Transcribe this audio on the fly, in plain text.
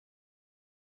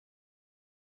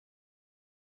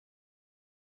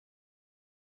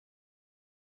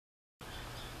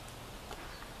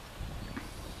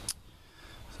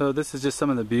So this is just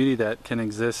some of the beauty that can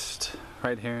exist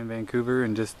right here in Vancouver,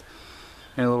 and just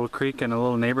in a little creek in a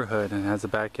little neighborhood, and it has a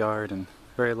backyard and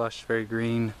very lush, very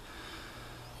green.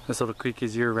 This little creek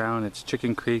is year-round. It's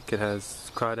Chicken Creek. It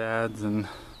has crawdads and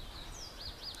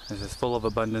it's just full of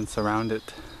abundance around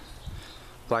it.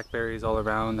 Blackberries all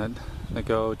around that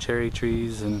go, cherry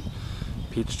trees and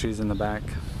peach trees in the back.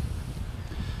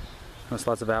 There's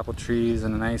lots of apple trees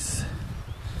and a nice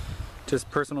just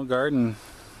personal garden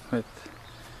with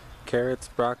carrots,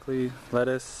 broccoli,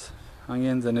 lettuce,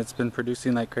 onions, and it's been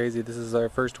producing like crazy. This is our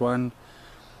first one.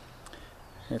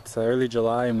 It's early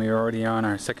July and we're already on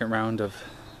our second round of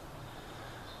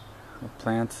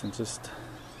plants, and just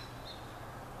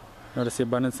notice the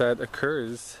abundance that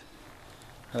occurs,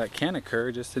 or that can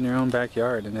occur just in your own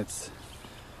backyard, and it's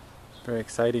very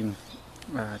exciting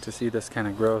to see this kind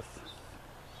of growth.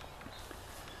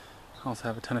 Also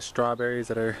have a ton of strawberries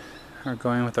that are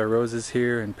going with our roses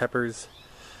here, and peppers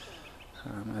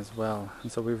as well.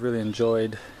 And so we've really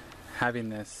enjoyed having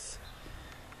this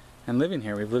and living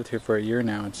here. We've lived here for a year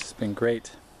now. It's just been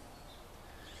great.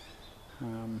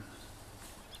 You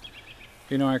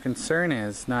know, our concern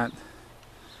is not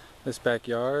this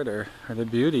backyard or the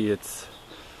beauty, it's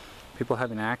people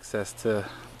having access to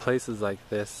places like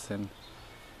this, and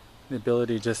the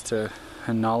ability just to,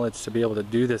 and knowledge to be able to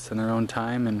do this in their own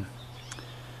time,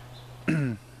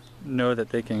 and know that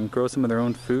they can grow some of their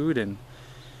own food and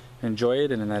enjoy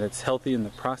it, and that it's healthy in the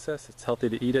process, it's healthy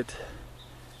to eat it,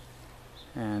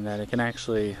 and that it can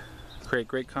actually create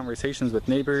great conversations with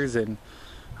neighbors and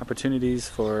opportunities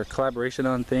for collaboration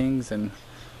on things, and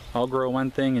I'll grow one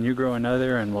thing and you grow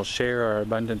another, and we'll share our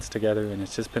abundance together. And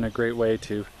it's just been a great way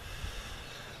to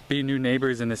be new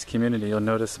neighbors in this community. You'll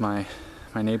notice my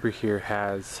neighbor here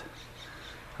has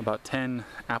about 10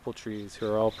 apple trees who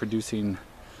are all producing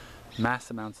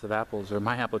mass amounts of apples, or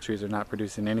my apple trees are not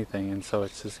producing anything, and so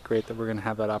it's just great that we're going to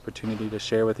have that opportunity to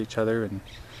share with each other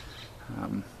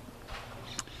and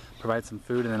provide some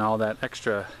food, and then all that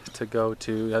extra to go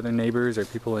to other neighbors or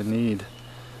people in need.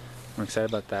 I'm excited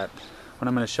about that. What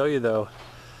I'm going to show you though,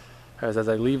 as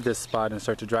I leave this spot and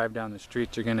start to drive down the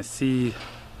street, you're going to see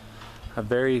a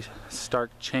very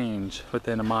stark change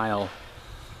within a mile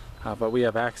of what we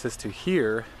have access to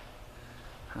here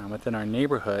within our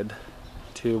neighborhood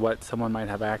to what someone might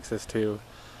have access to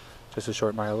just a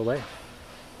short mile away.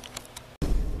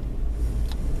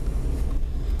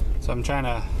 So I'm trying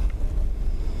to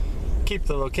keep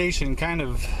the location kind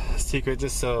of secret,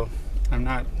 just so I'm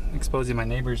not exposing my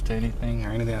neighbors to anything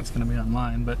or anything that's going to be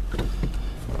online. But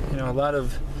you know, a lot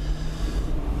of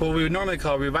what we would normally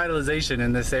call revitalization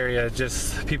in this area,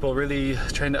 just people really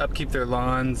trying to upkeep their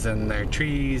lawns and their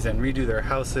trees and redo their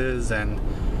houses and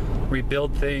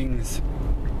rebuild things,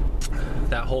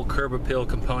 that whole curb appeal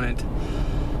component,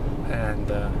 and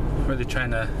really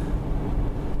trying to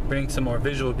bring some more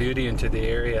visual beauty into the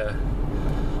area,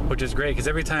 which is great because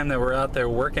every time that we're out there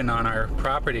working on our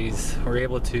properties, we're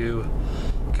able to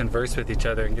converse with each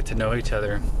other and get to know each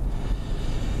other.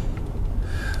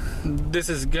 This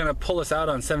is gonna pull us out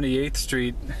on 78th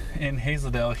Street in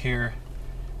Hazeldale here,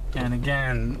 and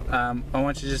again I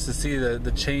want you just to see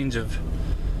the change of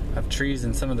trees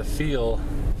and some of the feel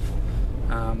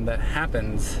that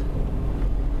happens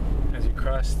as you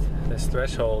cross this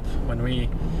threshold.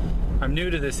 I'm new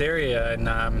to this area,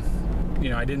 and you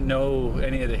know, I didn't know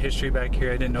any of the history back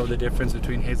here. I didn't know the difference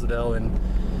between Hazeldale and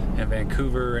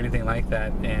Vancouver or anything like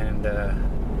that, and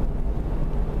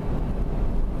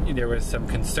there was some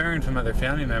concern from other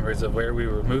family members of where we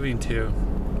were moving to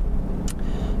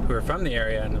who are from the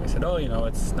area, and we said, oh, you know,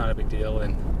 it's not a big deal.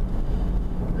 And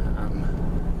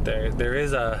there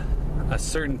is a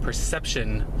certain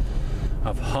perception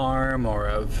of harm or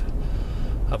of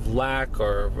lack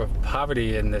or of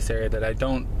poverty in this area that I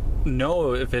don't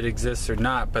know if it exists or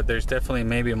not, but there's definitely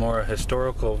maybe more a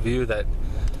historical view that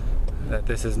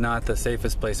this is not the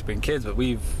safest place to bring kids, but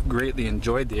we've greatly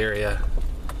enjoyed the area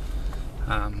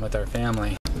with our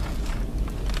family.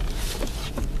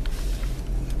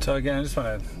 So again, I just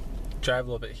want to drive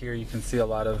a little bit here. You can see a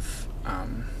lot of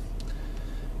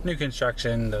new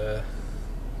construction, the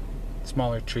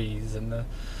smaller trees, and the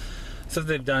stuff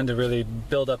they've done to really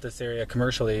build up this area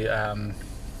commercially.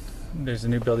 There's a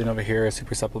new building over here,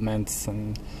 Super Supplements,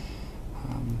 and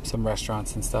some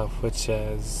restaurants and stuff, which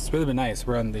has really been nice.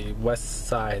 We're on the west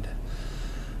side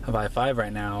of I-5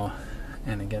 right now,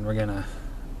 and again, we're gonna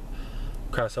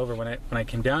cross over. When I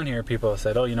came down here, people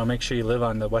said, oh, you know, make sure you live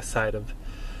on the west side of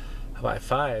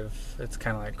I-5. It's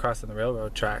kind of like crossing the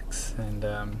railroad tracks and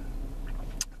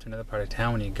to another part of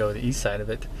town when you go to the east side of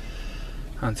it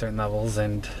on certain levels.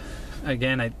 And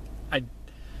again, I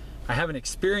I haven't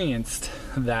experienced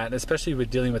that, especially with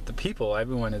dealing with the people.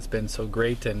 Everyone has been so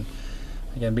great, and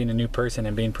again, being a new person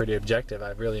and being pretty objective,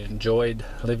 I've really enjoyed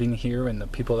living here, and the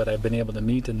people that I've been able to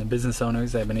meet and the business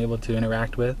owners I've been able to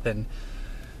interact with, and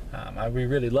we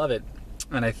really love it.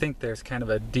 And I think there's kind of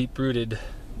a deep-rooted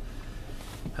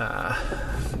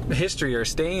history or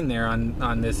stain there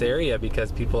on this area,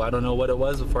 because people, I don't know what it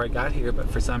was before I got here,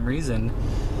 but for some reason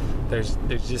there's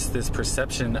just this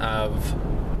perception of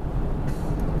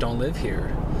don't live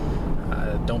here,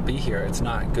 don't be here, it's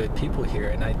not good people here.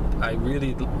 And I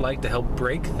really like to help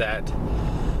break that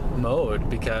mode,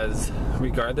 because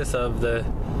regardless of the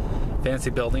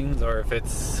fancy buildings, or if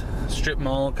it's strip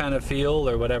mall kind of feel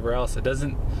or whatever else, it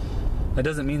doesn't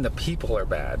mean the people are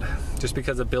bad. Just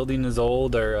because a building is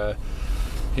old, or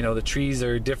the trees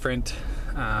are different,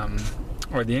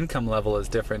 or the income level is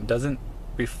different, doesn't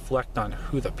reflect on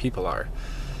who the people are.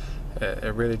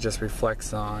 It really just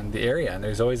reflects on the area, and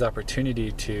there's always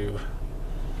opportunity to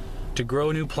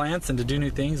grow new plants and to do new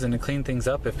things and to clean things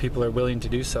up if people are willing to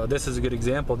do so. This is a good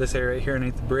example. This area right here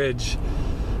underneath the bridge,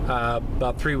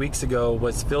 about 3 weeks ago,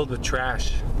 was filled with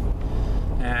trash,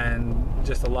 and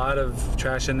just a lot of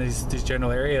trash in these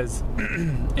general areas,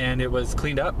 and it was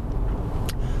cleaned up.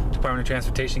 Department of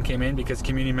Transportation came in because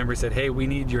community members said, hey, we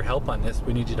need your help on this,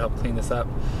 we need you to help clean this up,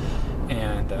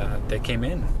 and they came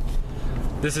in.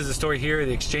 This is a story here,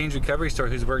 the Exchange Recovery Store,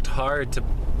 who's worked hard to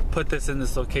put this in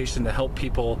this location to help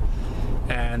people.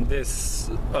 And this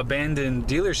abandoned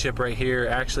dealership right here,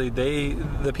 actually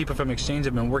the people from Exchange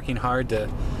have been working hard to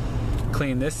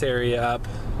clean this area up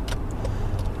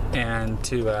and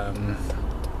to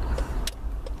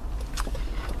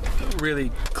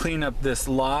really clean up this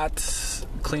lot,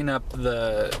 clean up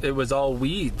it was all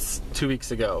weeds 2 weeks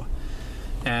ago.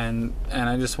 And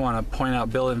I just want to point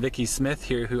out Bill and Vicki Smith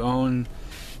here, who own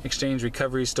Exchange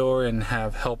Recovery Store and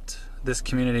have helped this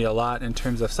community a lot in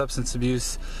terms of substance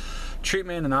abuse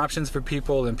treatment and options for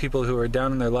people, and people who are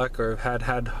down in their luck or have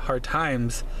had hard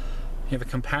times. You have a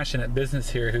compassionate business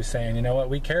here who's saying, you know what,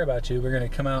 we care about you, we're going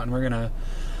to come out and we're going to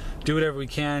do whatever we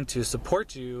can to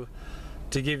support you,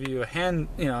 to give you a hand,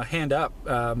 a hand up.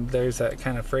 There's that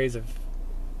kind of phrase of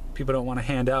people don't want a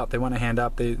hand out, they want a hand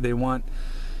up. They want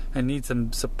and need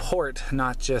some support,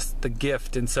 not just the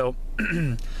gift. And so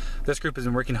this group has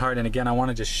been working hard. And again, I want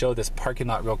to just show this parking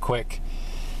lot real quick.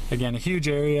 Again, a huge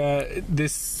area.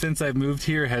 This, since I've moved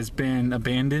here, has been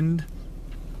abandoned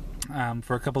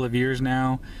for a couple of years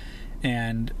now,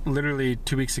 and literally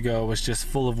 2 weeks ago was just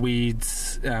full of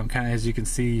weeds, kind of as you can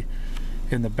see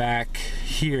in the back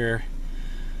here.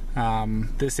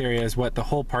 This area is what the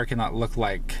whole parking lot looked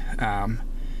like,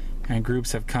 and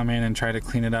groups have come in and tried to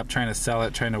clean it up, trying to sell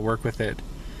it, trying to work with it.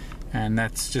 And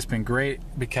that's just been great,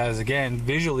 because again,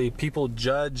 visually people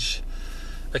judge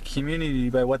a community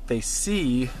by what they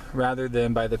see rather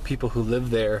than by the people who live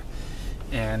there.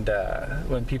 And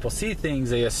when people see things,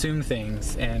 they assume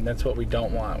things, and that's what we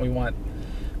don't want. We want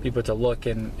people to look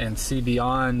and see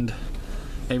beyond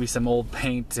maybe some old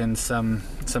paint and some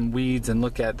weeds, and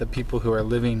look at the people who are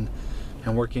living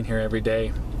and working here every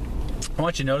day. I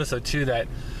want you to notice though too that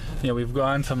we've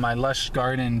gone from my lush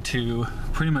garden to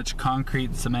pretty much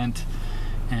concrete, cement,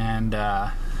 and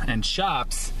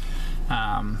shops.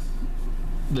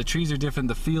 The trees are different,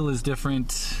 the feel is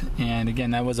different, and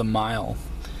again, that was a mile.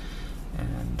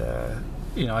 And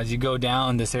as you go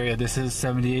down this area, this is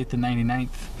 78th and 99th,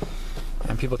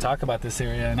 and people talk about this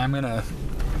area, and I'm gonna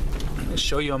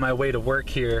show you on my way to work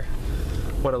here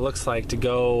what it looks like to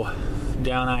go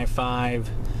down I-5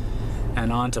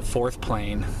 and onto 4th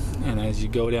Plain. And as you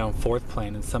go down 4th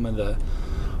Plain and some of the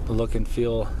look and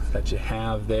feel that you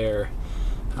have there,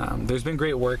 there's been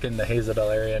great work in the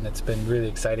Hazelbell area, and it's been really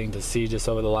exciting to see just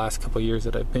over the last couple of years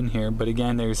that I've been here. But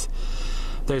again, there's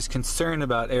concern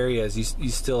about areas. You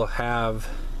still have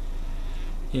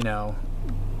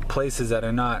places that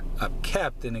are not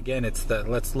upkept, and again, it's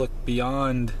let's look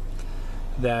beyond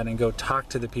that and go talk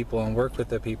to the people and work with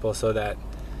the people, so that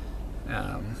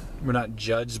we're not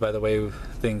judged by the way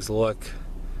things look,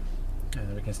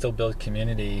 and we can still build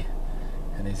community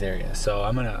in these areas. So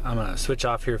I'm gonna switch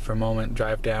off here for a moment,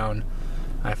 drive down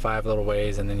I-5 a little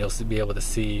ways, and then you'll be able to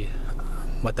see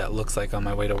what that looks like on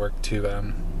my way to work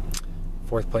to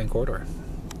 4th Plain corridor.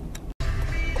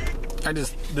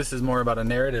 This is more about a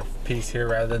narrative piece here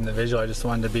rather than the visual. I just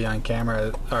wanted to be on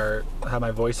camera or have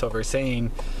my voiceover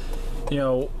saying,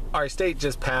 our state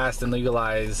just passed and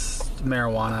legalized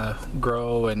marijuana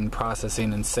grow and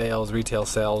processing and sales, retail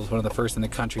sales, one of the first in the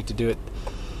country to do it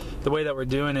the way that we're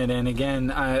doing it. And again,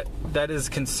 that is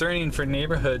concerning for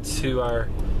neighborhoods who are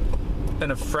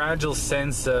in a fragile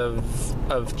sense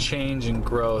of change and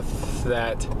growth,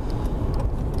 that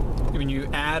when you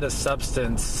add a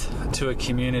substance to a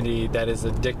community that is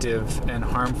addictive and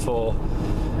harmful,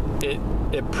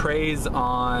 it preys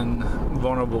on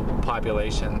vulnerable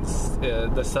populations.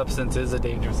 The substance is a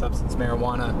dangerous substance.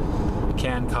 Marijuana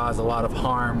can cause a lot of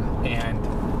harm, and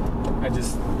I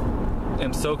just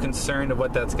am so concerned of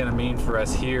what that's going to mean for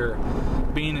us here,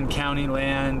 being in county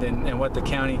land, and what the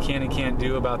county can and can't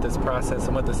do about this process,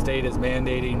 and what the state is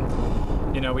mandating.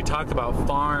 You know, we talk about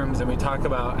farms and we talk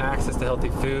about access to healthy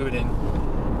food,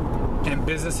 and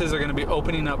businesses are going to be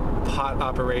opening up pot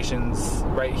operations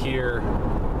right here.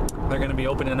 They're going to be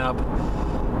opening up,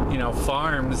 you know,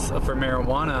 farms for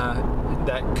marijuana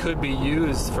that could be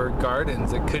used for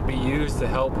gardens. It could be used to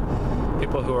help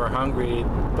people who are hungry,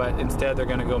 but instead they're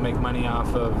going to go make money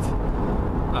off of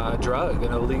drug,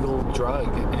 an illegal drug,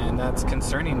 and that's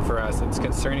concerning for us. It's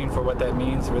concerning for what that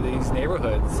means for these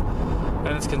neighborhoods,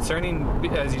 and it's concerning,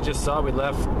 as you just saw, we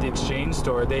left the exchange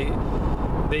store. They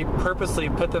purposely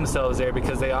put themselves there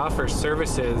because they offer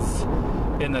services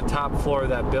in the top floor of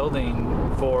that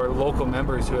building for local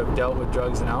members who have dealt with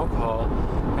drugs and alcohol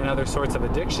and other sorts of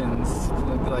addictions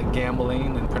like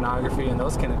gambling and pornography and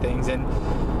those kind of things, and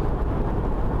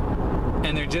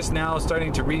they're just now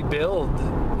starting to rebuild,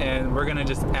 and we're going to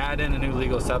just add in a new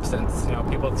legal substance. You know,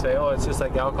 people say, oh, it's just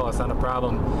like alcohol, it's not a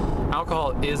problem.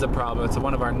 Alcohol is a problem. It's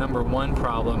one of our #1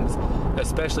 problems,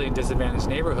 especially in disadvantaged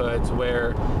neighborhoods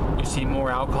where you see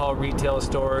more alcohol retail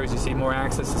stores, you see more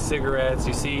access to cigarettes,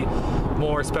 you see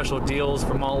more special deals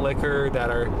for malt liquor that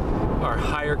are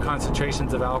higher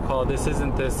concentrations of alcohol. This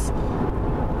isn't this,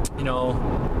 you know,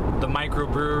 the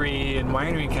microbrewery and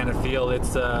winery kind of feel.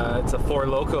 It's a Four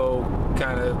Loko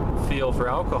kind of feel for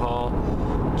alcohol,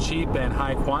 cheap and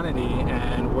high quantity,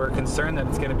 and we're concerned that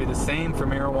it's going to be the same for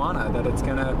marijuana, that it's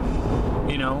going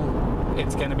to, you know,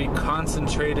 it's going to be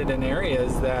concentrated in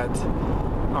areas that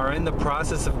are in the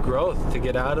process of growth to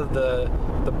get out of the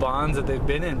bonds that they've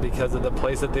been in because of the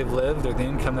place that they've lived or the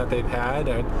income that they've had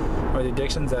or the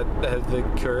addictions that have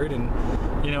occurred. And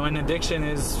you know, and addiction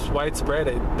is widespread.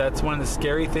 That's one of the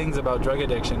scary things about drug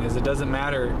addiction, is it doesn't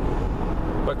matter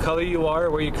what color you are,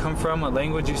 where you come from, what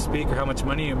language you speak, or how much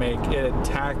money you make. It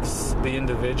attacks the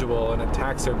individual and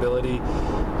attacks their ability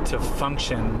to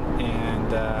function.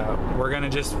 And we're going to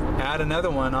just add another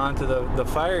one onto the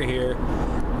fire here,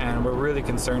 and we're really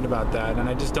concerned about that. And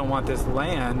I just don't want this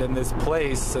land and this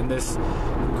place and this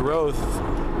growth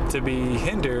to be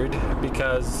hindered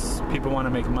because people want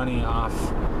to make money off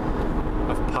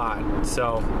of pot.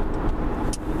 So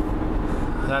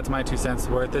that's my 2 cents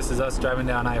worth. This is us driving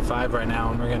down I-5 right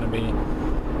now, and we're going to be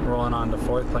rolling on the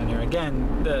 4th lane here.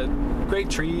 Again, the great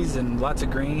trees and lots of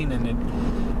green, and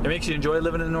it makes you enjoy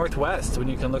living in the Northwest when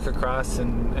you can look across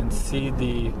and see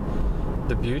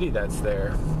the beauty that's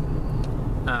there.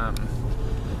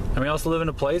 And we also live in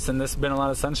a place, and this has been a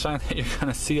lot of sunshine, that you're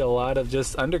going to see a lot of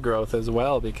just undergrowth as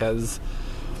well, because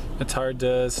it's hard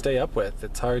to stay up with.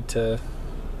 It's hard to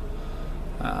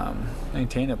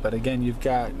maintain it. But again, you've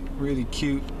got really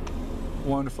cute,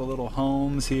 wonderful little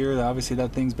homes here. Obviously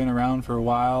that thing's been around for a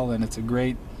while, and it's a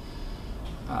great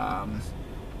kind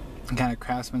of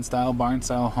craftsman style, barn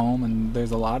style home, and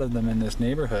there's a lot of them in this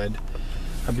neighborhood.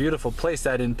 A beautiful place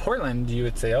that in Portland you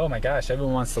would say, oh my gosh,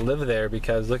 everyone wants to live there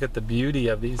because look at the beauty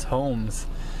of these homes.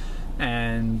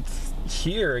 And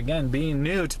here, again, being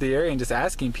new to the area and just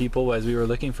asking people as we were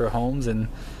looking for homes, and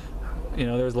you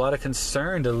know, there's a lot of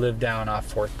concern to live down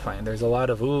off 4th Plain. There's a lot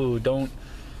of, ooh, don't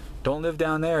live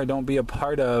down there, don't be a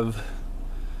part of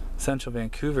central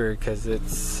Vancouver because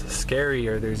it's scary,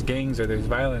 or there's gangs, or there's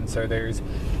violence, or there's,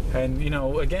 and you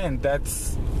know, again,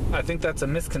 I think that's a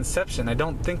misconception. I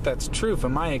don't think that's true.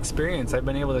 From my experience, I've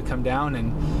been able to come down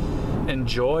and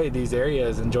enjoy these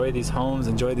areas, enjoy these homes,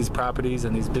 enjoy these properties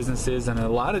and these businesses in a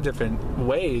lot of different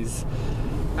ways.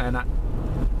 And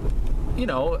you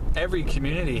know, every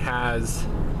community has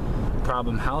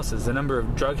problem houses. The number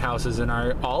of drug houses in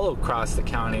all across the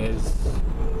county is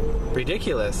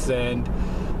ridiculous, and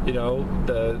you know,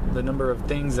 the number of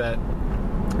things that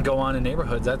go on in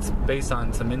neighborhoods, that's based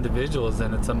on some individuals,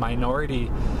 and it's a minority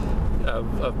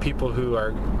of people who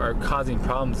are causing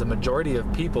problems. The majority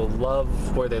of people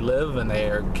love where they live, and they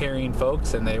are caring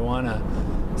folks, and they want to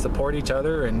support each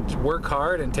other and work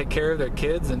hard and take care of their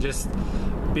kids and just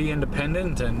be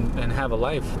independent and have a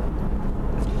life.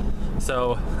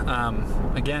 So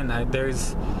again,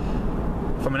 there's,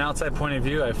 from an outside point of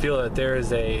view, I feel that there is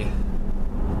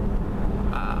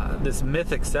this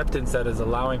myth acceptance that is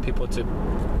allowing people to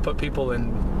put people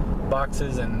in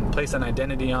boxes and place an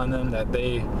identity on them, that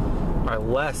they are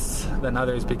less than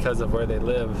others because of where they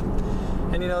live.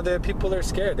 And you know, people are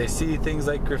scared. They see things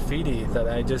like graffiti that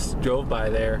I just drove by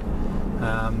there.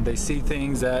 They see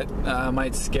things that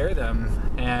might scare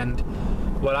them. And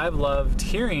what I've loved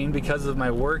hearing, because of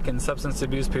my work in substance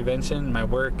abuse prevention, my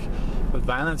work with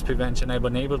violence prevention, I've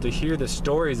been able to hear the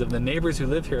stories of the neighbors who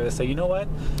live here that say, you know what?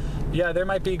 Yeah, there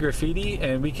might be graffiti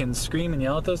and we can scream and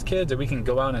yell at those kids, or we can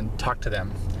go out and talk to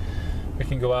them. We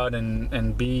can go out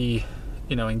and be,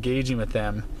 you know, engaging with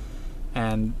them.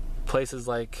 And places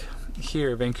like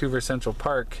here, Vancouver Central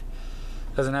Park,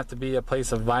 doesn't have to be a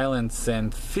place of violence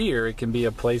and fear. It can be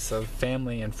a place of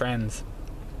family and friends.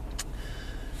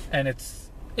 And it's,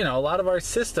 you know, a lot of our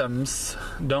systems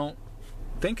don't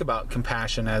think about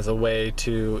compassion as a way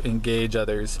to engage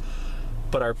others,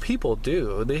 but our people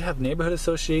do. They have neighborhood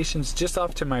associations just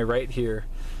off to my right here,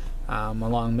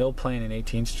 along Mill Plain and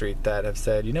 18th Street, that have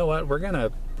said, you know what, we're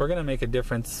gonna make a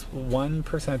difference one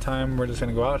person at a time. We're just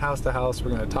gonna go out house to house.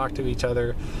 We're gonna talk to each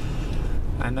other,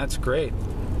 and that's great.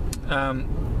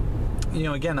 You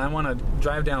know, again, I want to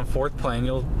drive down 4th Plain.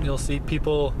 You'll see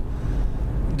people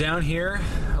down here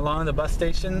along the bus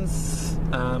stations.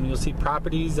 You'll see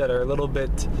properties that are a little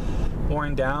bit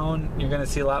worn down. You're going to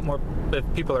see a lot more if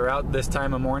people are out this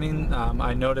time of morning.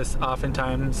 I notice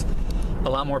oftentimes a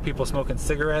lot more people smoking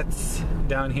cigarettes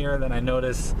down here than I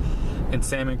notice in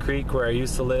Salmon Creek, where I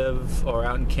used to live, or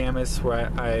out in Camas,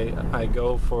 where I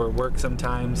go for work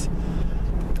sometimes.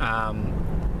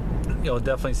 You'll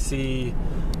definitely see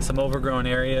some overgrown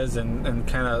areas and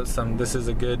kind of some, this is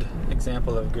a good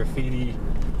example of graffiti,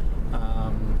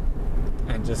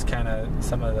 and just kind of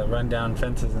some of the rundown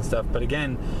fences and stuff. But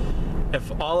again,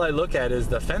 if all I look at is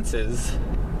the fences,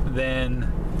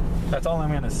 then that's all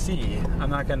I'm going to see. I'm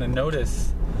not going to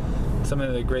notice some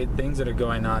of the great things that are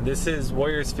going on. This is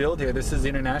Warriors Field here. This is the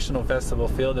International Festival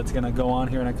Field that's going to go on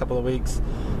here in a couple of weeks.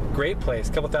 Great place.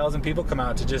 A couple thousand people come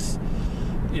out to just,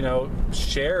 you know,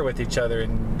 share with each other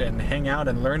and hang out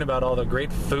and learn about all the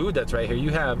great food that's right here.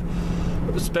 You have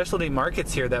specialty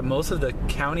markets here that most of the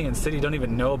county and city don't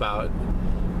even know about.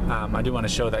 I do want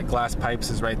to show that Glass Pipes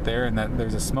is right there, and that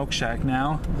there's a smoke shack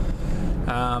now.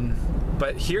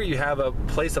 But here you have a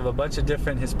place of a bunch of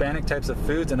different Hispanic types of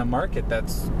foods and a market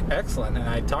that's excellent. And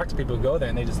I talk to people who go there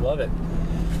and they just love it.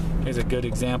 Here's a good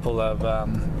example of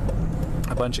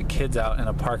a bunch of kids out in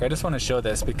a park. I just want to show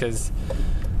this because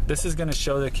this is going to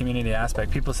show the community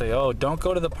aspect. People say, oh, don't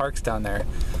go to the parks down there.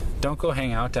 Don't go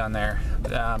hang out down there.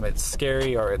 It's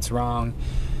scary or it's wrong.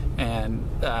 And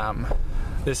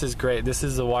this is great. This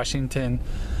is the Washington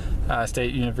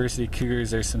State University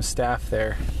Cougars. There's some staff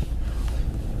there.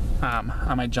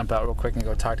 I might jump out real quick and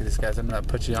go talk to these guys. I'm going to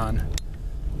put you on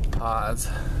pause.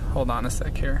 Hold on a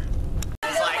sec here.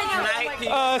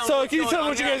 So can you tell me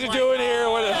what you guys are doing here?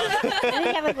 And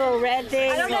you have a little red thing.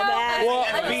 Well,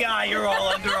 FBI, you're all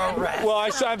under arrest. Well,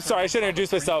 I'm sorry, I should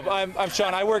introduce myself. I'm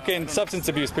Sean. I work in substance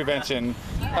abuse prevention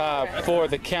for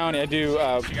the county. I do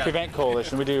Prevent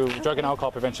Coalition. We do drug and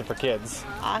alcohol prevention for kids.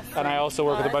 Awesome. And I also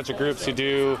work with a bunch of groups who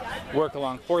do work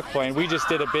along 4th Plain. We just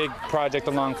did a big project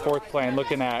along 4th Plain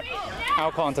looking at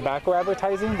alcohol and tobacco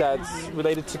advertising that's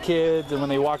related to kids and when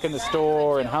they walk in the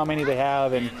store and how many they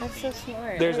have. And that's so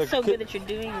smart. It's so good that you're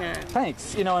doing that.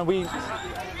 Thanks. You know, and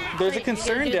there's a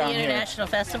concern do down the here. International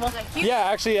Festival? Yeah,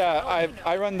 actually,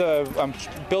 I run I'm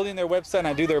building their website and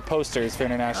I do their posters for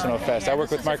International Fest. I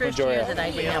work with Mark Majora.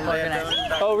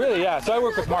 Oh, really? Yeah. So I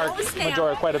work with Mark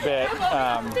Majora quite a bit.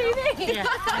 Yeah,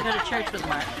 I go to church with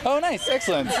Mark. Oh, nice.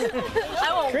 Excellent.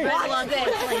 Great.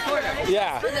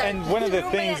 Yeah, and one of the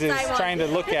things is trying to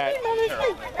look at,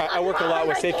 I work a lot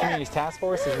with Safe Communities Task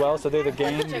Force as well, so they're the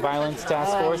gang violence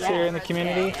task force here in the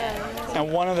community.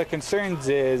 And one of the concerns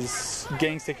is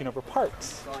gangs taking over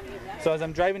parks. So as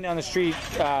I'm driving down the street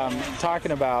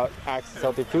talking about access to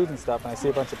healthy foods and stuff, and I see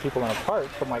a bunch of people in a park,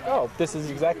 I'm like, oh, this is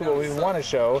exactly what we want to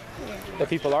show, that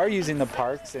people are using the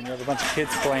parks and you have a bunch of kids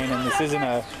playing, and this isn't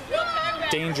a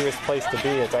dangerous place to be.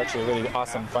 It's actually a really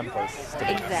awesome, fun place to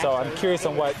be. Exactly. So I'm curious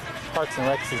on what Parks and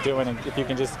Recs is doing, and if you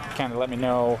can just kind of let me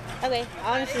know. Okay,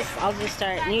 I'll just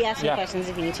start. And you ask me questions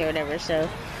if you need to or whatever. So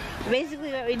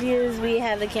basically what we do is we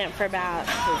have the camp for about,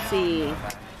 let's see,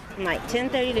 from like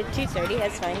 10:30 to 2:30.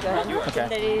 That's fine. Go ahead. Okay.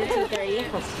 10:30 to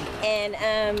 2:30.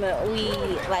 And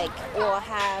we'll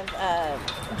have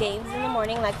games in the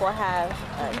morning. Like we'll have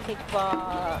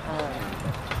kickball,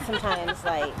 sometimes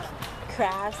like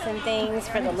crafts and things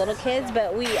for the little kids,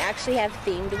 but we actually have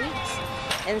themed weeks.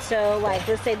 And so, like,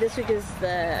 let's say this week is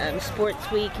the sports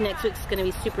week, next week's going to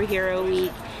be superhero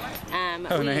week.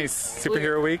 Nice.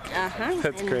 Superhero week?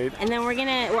 That's great. And then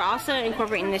we're also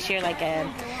incorporating this year like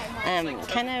a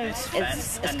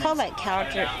it's called like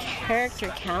character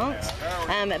count,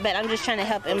 but I'm just trying to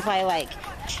help imply like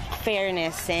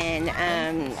fairness and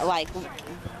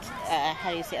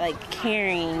how do you say it? Like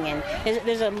caring, and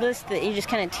there's a list that you're just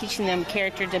kind of teaching them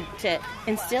character to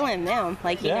instill in them,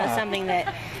 like you know, something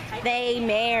that they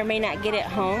may or may not get at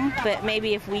home, but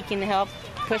maybe if we can help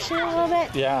push it a little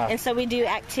bit. Yeah. And so we do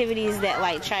activities that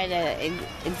like try to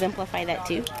exemplify that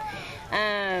too.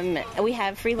 We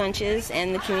have free lunches,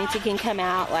 and the community can come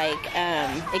out. Like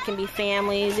it can be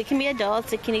families, it can be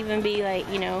adults, it can even be like,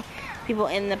 you know, people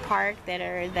in the park that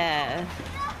are the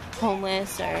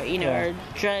homeless, or you know, or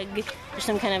drug, or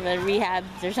some kind of a rehab,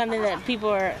 or something that people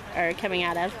are coming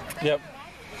out of. Yep.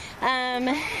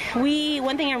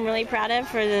 One thing I'm really proud of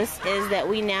for this is that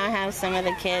we now have some of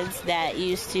the kids that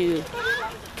used to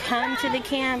come to the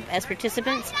camp as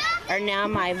participants are now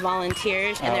my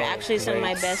volunteers, and they're actually some of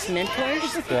my best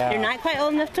mentors. They're not quite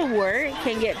old enough to work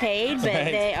and get paid, but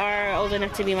they are old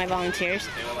enough to be my volunteers,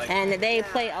 and they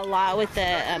play a lot with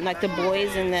the like the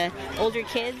boys and the older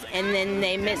kids, and then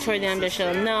they mentor them to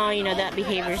show them, no, you know, that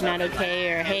behavior is not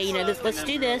okay, or hey, you know, let's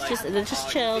do this, just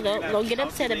chill, don't get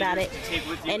upset about it.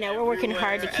 And we're working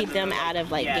hard to keep them out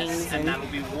of like gangs and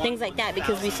things like that,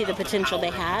 because we see the potential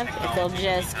they have if they'll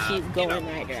just keep going in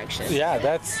the right direction. Yeah,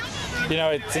 that's, you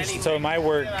know, it's interesting. So in my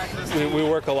work, we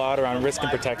work a lot around risk and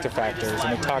protective factors,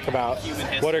 and we talk about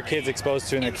what are kids exposed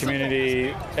to in their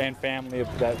community and family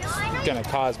that's going to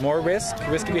cause more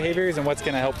risky behaviors, and what's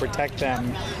going to help protect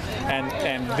them.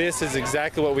 And this is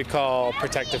exactly what we call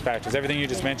protective factors. Everything you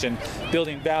just mentioned,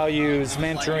 building values,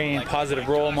 mentoring, positive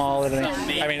role modeling.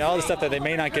 I mean, all the stuff that they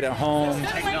may not get at home.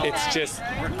 It's just,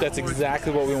 that's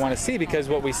exactly what we want to see, because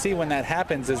what we see when that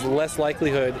happens is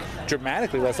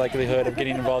dramatically less likelihood of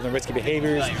getting involved in risky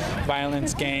behaviors,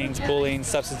 violence, gangs, bullying,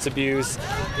 substance abuse,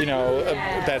 you know,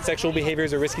 bad sexual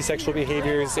behaviors or risky sexual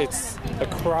behaviors. It's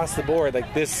across the board.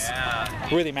 Like, this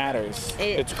really matters.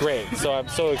 It's great. So I'm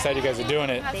so excited you guys are doing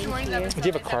it. Thank you. Do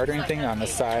you have a card or anything on the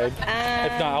side?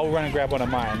 If not, I'll run and grab one of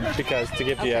mine, because to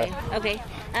give you Okay.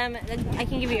 I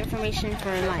can give you information for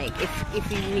like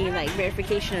if you need like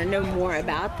verification or know more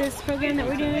about this program that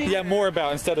we're doing. Yeah, more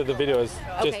about, instead of the videos,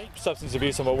 just substance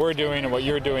abuse and what we're doing and what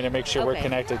you're doing to make sure we're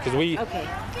connected, because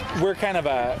we're kind of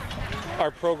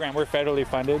our program, we're federally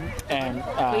funded, and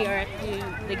we are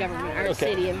the government, our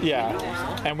city.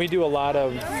 And we do a lot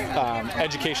of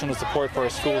educational support for our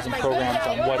schools and programs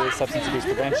on what is substance abuse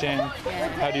prevention,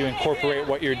 how do you incorporate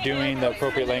what you're doing, the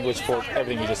appropriate language for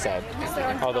everything you just said,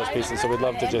 all those pieces. So we'd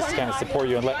love to just kind of support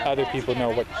you and let other people know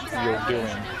what you're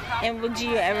doing. And would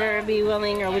you ever be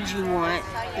willing, or would you want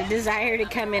the desire to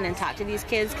come in and talk to these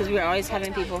kids? Because we're always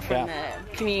having people from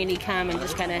the community come and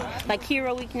just kind of, like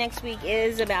Hero Week next week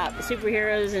is about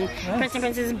superheroes and prince and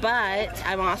princesses, but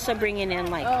I'm also bringing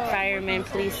in like firemen,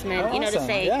 policemen, you know, to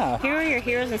say, here are your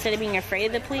heroes. Instead of being afraid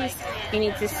of the police, you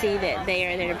need to see that they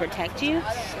are there to protect you.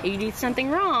 If you do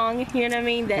something wrong, you know what I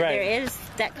mean, that there is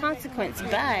that consequence,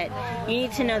 but you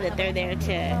need to know that they're there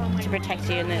to protect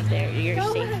you, and that you're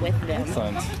safe with them.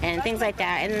 And things like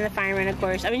that. And then the firemen, of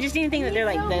course. I mean, just anything that they're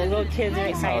like, the little kids are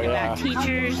excited about.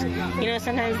 Teachers, you know,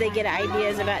 sometimes they get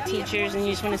ideas about teachers, and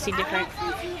you just want to see different,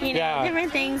 you know,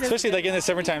 different things. Especially like in the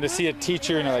summertime, to see a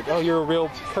teacher and you're like, oh, you're a real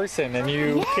person, and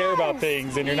you care about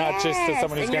things, and you're not just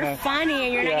someone who's you're funny,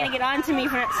 and you're not gonna get on to me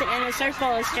for not sitting in a circle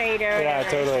illustrator. Yeah,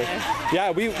 totally.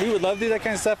 Yeah, we would love to do that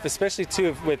kind of stuff, especially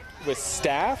too with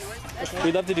staff.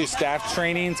 We'd love to do staff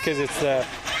trainings, because it's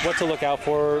what to look out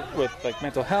for with like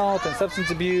mental health and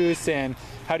substance abuse, and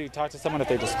how do you talk to someone if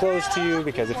they disclose to you,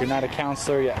 because if you're not a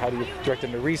counselor yet, how do you direct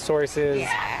them to resources?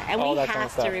 Yeah, and all we that have kind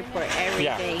of stuff. To report everything.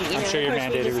 Yeah, you know, I'm sure you're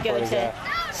mandated reporters.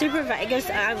 It goes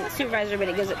to supervisor, but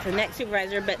it goes up to the next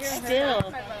supervisor, but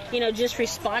still, you know, just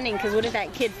responding, because what if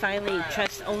that kid finally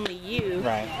trusts only you,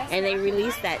 and they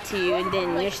release that to you, and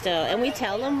then you're still, and we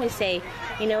tell them, we say,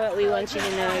 you know what, we want you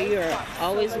to know you're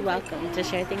always welcome to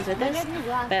share things with us,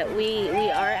 but we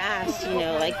are asked, you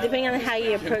know, like depending on how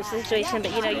you approach the situation,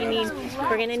 but you know,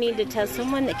 we're going to need to tell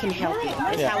someone that can help you.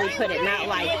 That's how we put it, not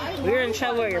like we're in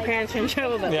trouble or your parents are in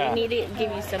trouble, but we need to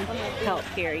give you some help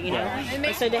here, you know.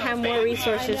 And so to have more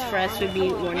resources for us would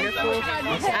be wonderful.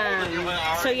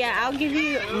 So yeah, I'll give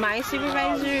you my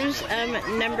supervisor's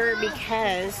number,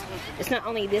 because it's not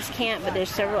only this camp, but there's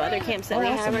several other camps that we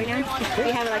have right now.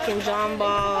 We have like in John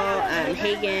Ball,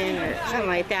 Hagen, or something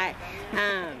like that.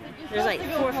 There's like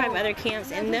 4 or 5 other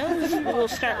camps, and those will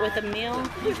start with a meal,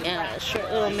 a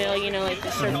short little meal, you know, like to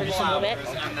serve for just a little bit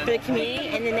for the community,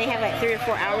 and then they have like 3 or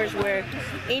 4 hours where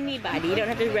anybody, you don't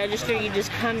have to register, you just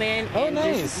come in and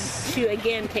just to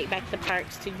again take back the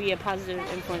parks, to be a positive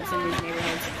influence in these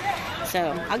neighborhoods.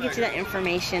 So I'll get you that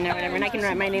information or whatever, and I can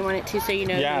write my name on it too, so you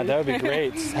know. Yeah, that would be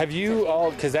great. Have you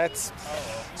all, because that's,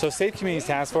 so Safe Communities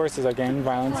Task Force is our gang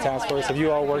violence task force. Have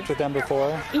you all worked with them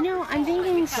before? You know, I'm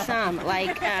thinking seen some,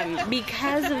 like,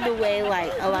 because of the way,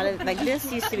 like, a lot of, like,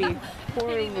 this used to be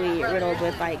horribly riddled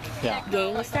with, like,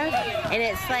 gang stuff, and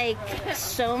it's, like,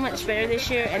 so much better this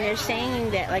year, and they're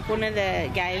saying that, like, one of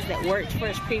the guys that worked for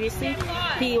us previously,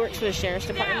 he works for the sheriff's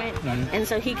department, and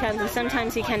so he comes, and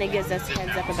sometimes he kind of gives us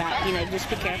heads up about, you know, just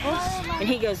be careful, and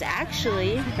he goes,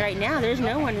 actually, right now, there's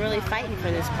no one really fighting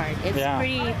for this part. It's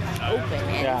pretty open,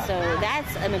 and so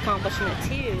that's an accomplishment,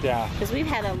 too, because we've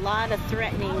had a lot of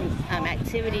threatening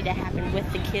activity to happen with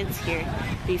the kids here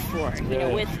before, you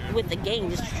know, with the gang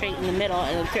just straight in the middle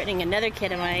and threatening another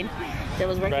kid of mine that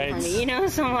was working for me, you know,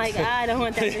 so I'm like, I don't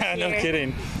want that this year. No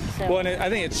kidding. So. Well, and I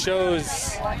think it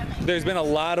shows there's been a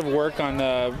lot of work on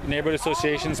the neighborhood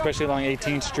association, especially along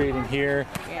 18th Street and here,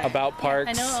 about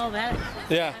parks. I know all that.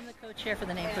 Yeah. I'm the co-chair for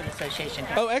the neighborhood association.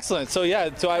 Oh, excellent. So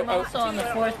I'm also on the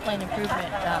 4th Plane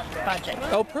Improvement project.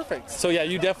 Oh, perfect. So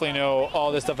you definitely know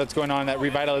all the stuff that's going on, that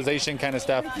revitalization kind of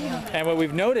stuff. And what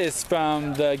we've noticed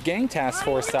from the gang task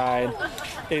force side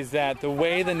is that the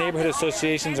way the neighborhood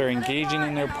associations are engaging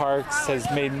in their parks has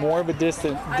made more of a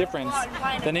difference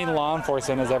than any law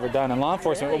enforcement has ever done. And law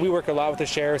enforcement, we work a lot with the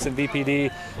sheriffs and VPD,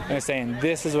 and they're saying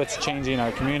this is what's changing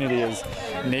our community is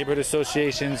neighborhood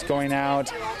associations going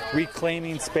out,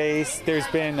 reclaiming space. There's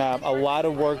been a lot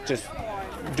of work just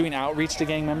doing outreach to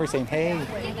gang members, saying, hey,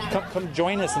 come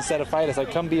join us instead of fight us.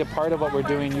 Like, come be a part of what we're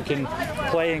doing. You can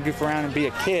play and goof around and be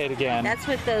a kid again. That's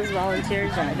what those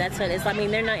volunteers are. That's what it's. I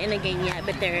mean, they're not in a gang yet,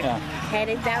 but they're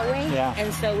headed that way. Yeah.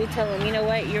 And so we tell them, you know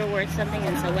what, you're worth something,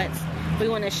 and so we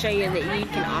want to show you that you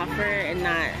can offer and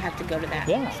not have to go to that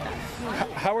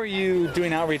stuff. How are you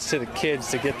doing outreach to the kids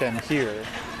to get them here?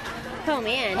 Oh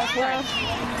man, well,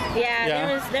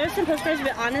 there was some postcards,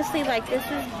 but honestly, like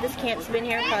this camp's been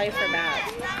here probably for about,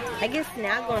 I guess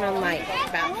now going on like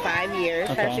about 5 years,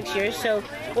 5 or 6 years. So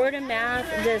word of mouth,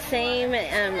 the same.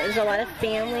 There's a lot of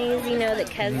families, you know,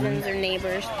 that cousins or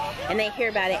neighbors, and they hear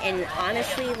about it. And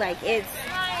honestly, like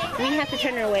we have to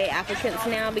turn away applicants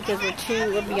now because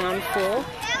we're beyond full,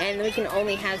 and we can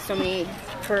only have so many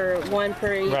one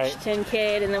per each 10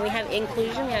 kid, and then we have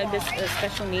inclusion. We have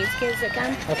special needs kids that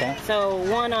come. Okay. So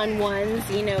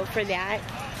one-on-ones, you know, for that.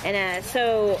 And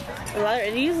so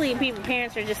usually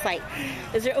parents are just like,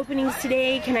 is there openings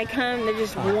today? Can I come? They're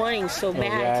just wanting so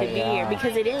bad to be here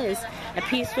because it is a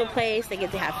peaceful place. They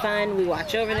get to have fun. We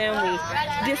watch over them.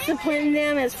 We discipline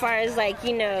them as far as like,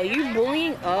 you know, you're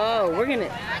bullying. Oh, we're going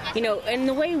to, you know, and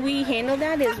the way we handle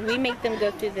that is we make them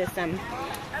go through this,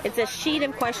 it's a sheet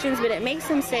of questions, but it makes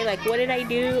them say, like, what did I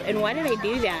do and why did I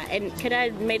do that? And could I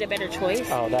have made a better choice?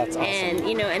 Oh, that's awesome. And,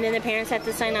 you know, and then the parents have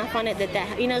to sign off on it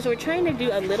that you know, so we're trying to do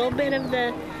a little bit of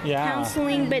the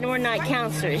counseling, but we're not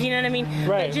counselors, you know what I mean?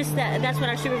 Right. But just that's what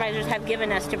our supervisors have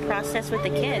given us to process with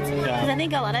the kids. Because I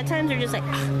think a lot of times they're just like,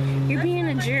 you're being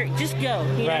a jerk, just go.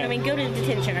 You know what I mean? Go to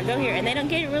detention or go here. And they don't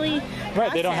get really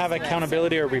they don't have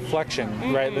accountability or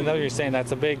reflection, right? I know you're saying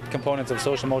that's a big component of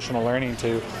social emotional learning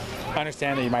to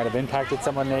understand that you might have impacted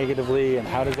someone negatively, and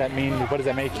how does that mean, what does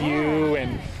that make you,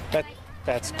 and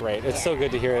that's great. It's so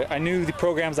good to hear it. I knew the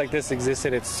programs like this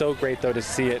existed. It's so great though to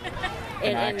see it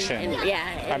in action.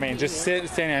 I mean, just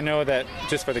standing, I know that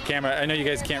just for the camera, I know you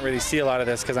guys can't really see a lot of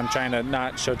this because I'm trying to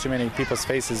not show too many people's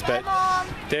faces, but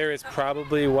there is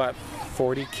probably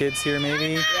 40 kids here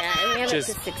maybe? Yeah, and we have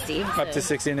just up to 60. Up to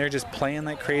 60, and they're just playing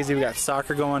like crazy. We got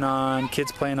soccer going on,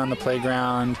 kids playing on the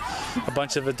playground, a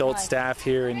bunch of adult staff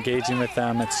here engaging with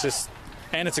them. It's just,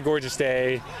 and it's a gorgeous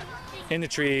day in the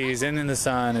trees and in the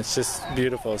sun. It's just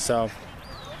beautiful. So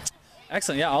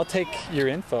excellent. Yeah, I'll take your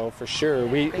info for sure.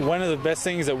 One of the best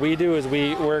things that we do is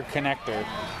we're a connector.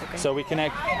 So we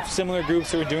connect similar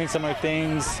groups who are doing similar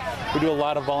things. We do a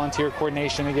lot of volunteer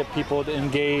coordination to get people to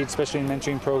engage, especially in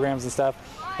mentoring programs and stuff.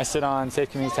 I sit on Safe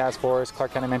Communities Task Force,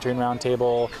 Clark County Mentoring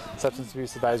Roundtable, Substance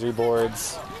Abuse Advisory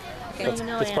Boards.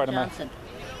 That's part of my.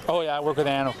 Oh yeah, I work with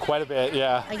Anna quite a bit,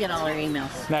 yeah. I get all her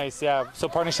emails. Nice, yeah. So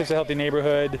Partnerships a Healthy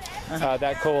Neighborhood,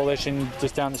 that coalition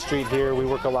just down the street here, we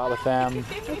work a lot with them.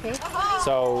 Okay.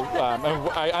 So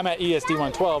I'm at ESD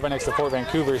 112 right next to Fort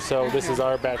Vancouver, so this is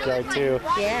our backyard too.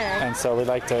 Yeah. And so we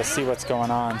like to see what's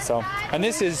going on. So, and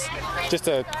this is, just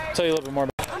to tell you a little bit more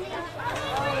about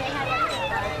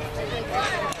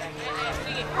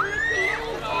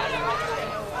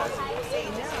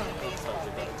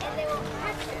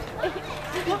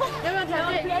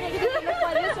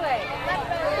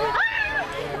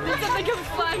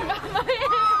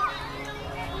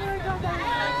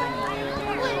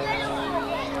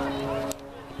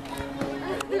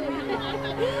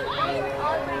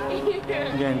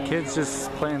Again, kids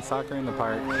just playing soccer in the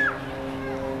park.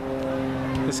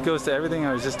 This goes to everything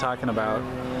I was just talking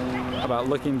about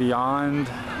looking beyond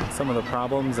some of the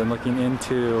problems and looking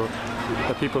into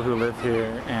the people who live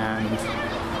here. And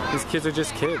these kids are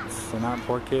just kids. They're not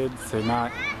poor kids. They're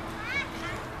not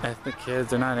ethnic kids.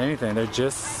 They're not anything. They're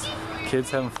just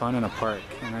kids having fun in a park.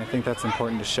 And I think that's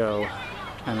important to show,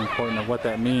 and important of what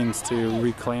that means to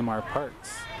reclaim our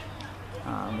parks.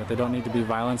 But they don't need to be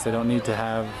violence. They don't need to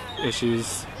have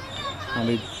issues. Don't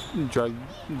need drug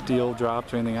deal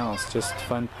drops or anything else. Just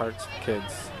fun parks for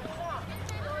kids.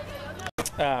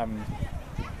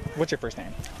 What's your first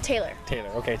name? Taylor. Taylor.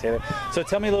 Okay, Taylor. So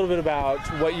tell me a little bit about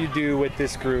what you do with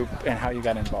this group and how you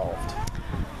got involved.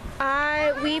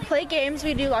 We play games,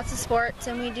 we do lots of sports,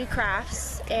 and we do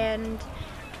crafts. And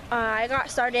I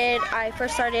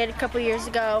first started a couple years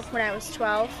ago when I was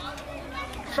 12,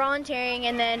 volunteering,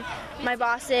 and then my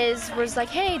bosses was like,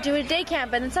 hey, do a day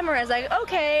camp, and then summer I was like,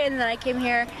 okay, and then I came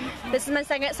here. This is my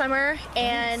second summer,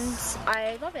 and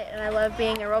I love it, and I love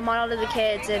being a role model to the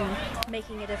kids and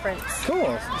making a difference.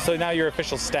 Cool. So now you're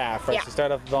official staff, right? Yeah. So you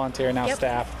start off volunteer, now Yep.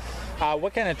 staff.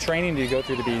 What kind of training do you go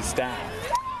through to be staff?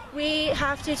 We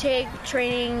have to take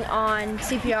training on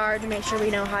CPR to make sure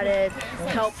we know how to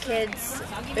help kids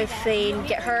if they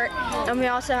get hurt. And we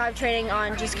also have training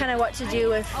on just kind of what to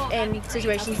do in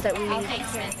situations that we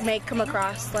may come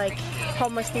across, like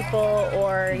homeless people,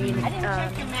 or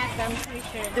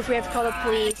if we have to call the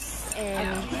police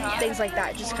and things like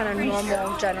that, just kind of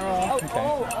normal, general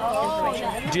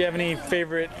information. Do you have any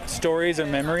favorite stories or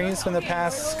memories from the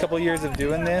past couple of years of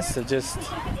doing this? Of just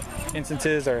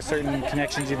instances or certain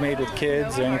connections you've made with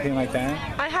kids or anything like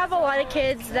that? I have a lot of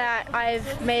kids that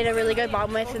I've made a really good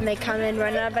bond with, and they come and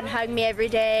run up and hug me every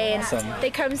day, and Awesome. they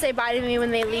come say bye to me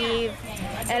when they leave.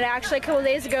 And actually a couple of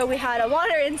days ago we had a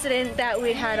water incident that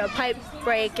we had a pipe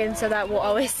break, and so that will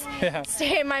always Yeah.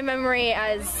 stay in my memory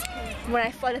as when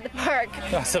I flooded the park.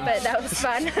 Awesome. But that was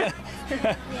fun.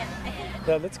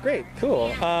 Well, that's great.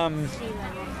 Cool.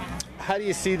 How do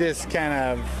you see this kind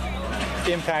of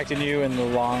impacting you in the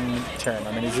long term?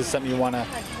 I mean, is this something you want to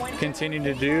continue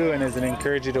to do, and does it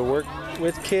encourage you to work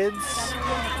with kids?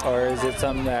 Or is it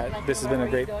something that this has been a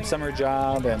great summer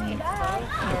job and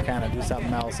you'll kind of do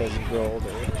something else as you grow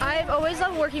older? I've always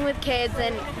loved working with kids,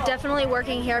 and definitely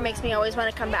working here makes me always want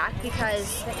to come back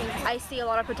because I see a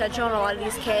lot of potential in a lot of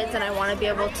these kids, and I want to be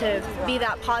able to be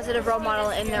that positive role model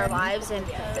in their lives and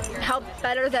help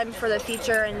better them for the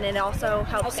future. And it also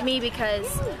helps me because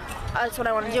that's what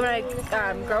I want to do when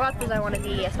I grow up, is I want to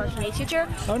be a special needs teacher.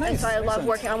 Oh, nice. And so I love Excellent.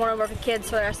 working. I want to work with kids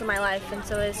for the rest of my life, and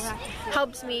so this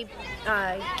helps me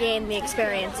gain the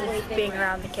experience of being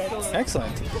around the kids.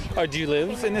 Excellent. Do you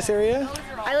live in this area?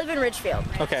 I live in Ridgefield.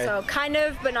 Okay. So kind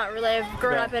of, but not really. I've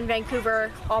grown Right. up in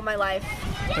Vancouver all my life.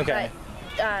 Okay.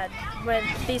 But when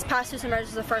these past 2 summers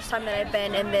is the first time that I've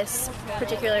been in this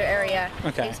particular area,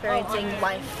 Okay. experiencing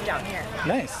life down here.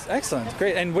 Nice. Excellent.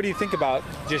 Great. And what do you think about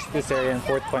just this area in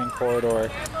Fourth Plain Corridor?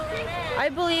 I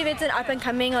believe it's an up and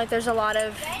coming. Like, there's a lot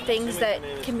of things that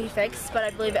can be fixed, but I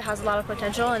believe it has a lot of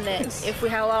potential, and that if we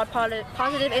have a lot of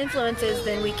positive influences,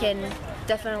 then we can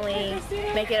definitely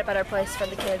make it a better place for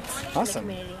the kids Awesome.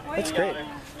 in the community. That's great.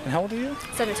 And how old are you?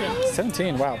 17.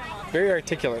 17. Wow. Very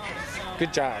articulate.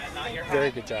 Good job.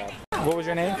 Very good job. What was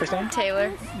your name, first name?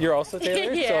 Taylor. You're also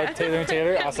Taylor? Yeah. So Taylor and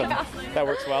Taylor? Awesome. That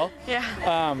works well. Yeah.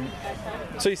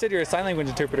 So you said you're a sign language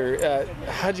interpreter.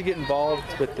 How'd you get involved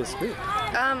with this group?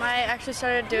 I actually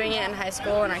started doing it in high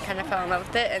school, and I kind of fell in love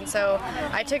with it, and so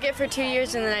I took it for 2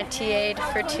 years, and then I TA'd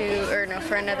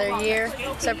for another year.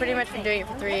 So I've pretty much been doing it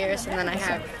for 3 years, and then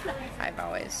I've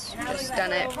always just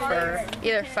done it for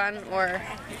either fun or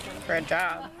for a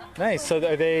job. Nice. So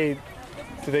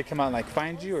do they come out and like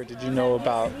find you, or did you know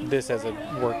about this as a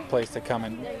workplace to come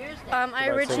and I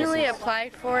originally services?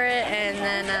 applied for it, and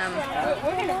then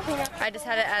I just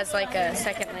had it as like a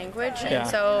second language, and Yeah.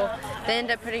 so they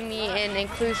ended up putting me in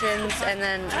inclusions, and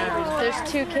then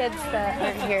there's 2 kids that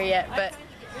aren't here yet, but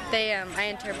I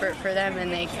interpret for them,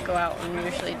 and they go out and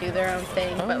usually do their own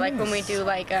thing. Oh, But like when we nice. do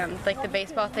like the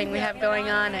baseball thing we have going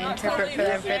on, I interpret for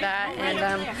them for that. And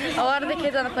a lot of the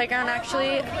kids on the playground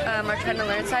actually are trying to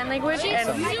learn sign language, and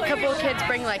a couple of kids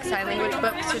bring like sign language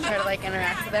books to try to like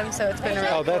interact with them. So it's been a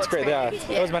really Oh, that's cool great. Yeah. experience.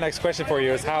 That was my next question for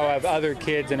you, is how have other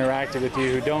kids interacted with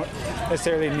you who don't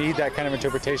necessarily need that kind of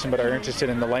interpretation but are interested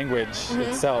in the language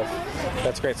itself?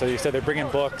 That's great. So you said they're bringing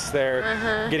books, they're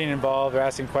getting involved, they're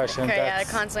asking questions. Okay, yeah, That's-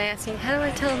 they're constantly asking, how do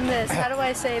I tell them this? How do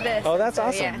I say this? Oh, that's So,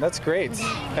 awesome. yeah. That's great.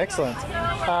 Excellent.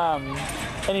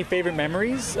 Any favorite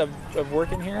memories of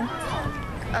working here?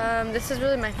 This is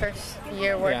really my first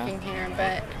year working here,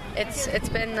 but it's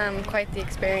been quite the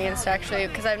experience actually,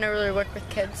 because I've never really worked with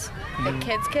kids, like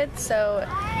kids. So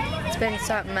it's been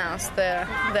something else. The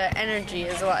energy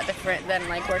is a lot different than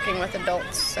like working with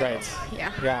adults. So, Right.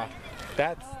 Yeah. Yeah.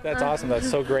 That's awesome. That's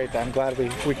so great. I'm glad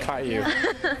we caught you.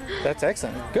 That's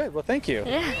excellent. Good. Well, thank you.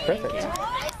 Yeah. Perfect. Thank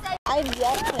you. I've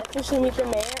yet to officially meet the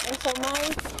mayor, and so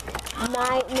my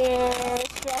nightmare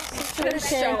stress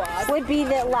situation would be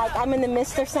that like I'm in the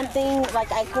midst of something like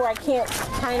where I can't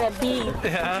kind of be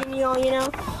continual, you know,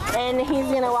 and he's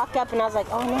gonna walk up and I was like,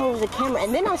 oh no, there's a camera,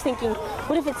 and then I was thinking,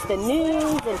 what if it's the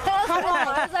news, and how do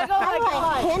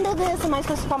I handle this? Am I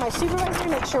supposed to call my supervisor,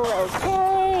 make sure we're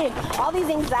okay? And all these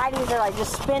anxieties are like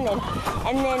just spinning,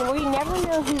 and then we never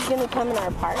know who's gonna come in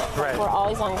our park. Right. We're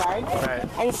always on guard, Right.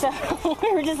 and so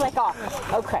we were just like, oh,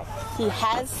 okay. He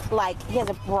has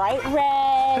a bright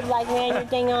red like lanyard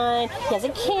thing on. He has a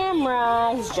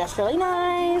camera. He's just really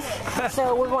nice.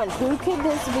 So we're going, who could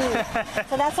this be?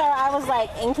 So that's how I was like,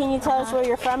 and can you tell us where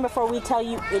you're from before we tell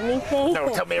you anything? No,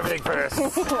 tell me everything first.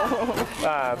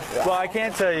 Well, I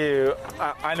can't tell you.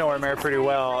 I know our mayor pretty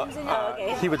well.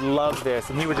 Okay. He would love this,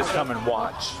 and he would just come and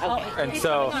watch. Okay. And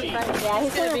so, Yeah,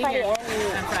 he's going to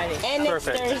Friday and next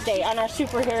Perfect. Thursday on our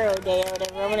superhero day or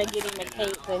whatever. I'm going to get him a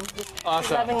cape and just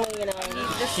Awesome. lovingly, you know.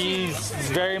 he's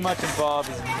very much involved.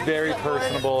 He's very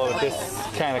personable with this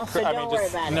kind of. So don't worry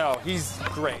about it. No, he's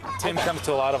great. Tim comes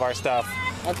to a lot of our stuff.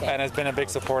 Okay. And has been a big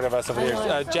support of us over the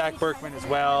years. Jack Berkman as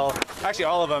well. Actually,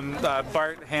 all of them.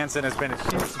 Bart Hansen has been a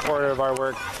huge supporter of our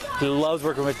work. He loves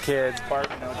working with kids. Bart,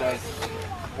 does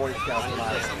Boy Scouts for the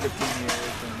last 15 years,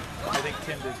 and I think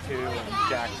Tim did too, and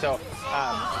Jack. So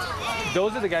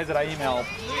those are the guys that I email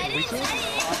weekly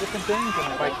on different things,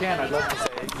 and if I can, I'd love to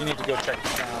say you need to go check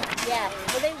this out. Yeah,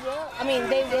 well they will. I mean,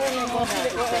 they will. And what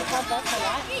will help us a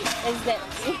lot is that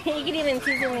you can even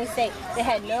teasingly say they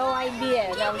had no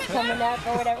idea that was coming up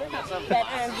or whatever. But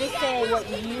just say what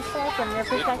you saw from your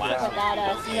perspective without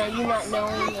us, you not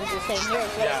knowing, and just say,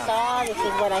 here's what I saw, this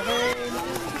is what I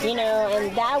heard,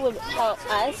 and that would help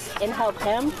us and help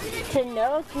him to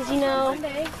know,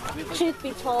 because truth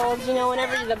be told,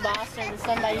 whenever the boss or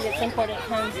somebody that's important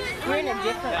comes, you're in a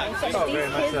different mindset. Oh, These very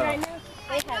much kids so. right now,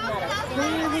 they have not a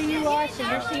clue who you are, so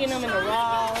you're seeing them in the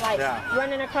raw,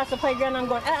 running across the playground. I'm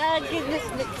going, get this,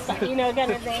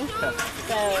 kind of thing.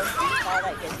 So, all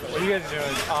that good stuff. What you guys are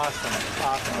doing is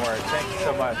awesome work. Thank you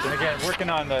so much. And again, working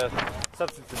on the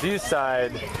substance abuse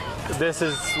side, this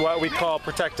is what we call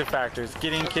protective factors.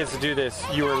 Getting kids to do this,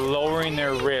 you are lowering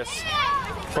their risk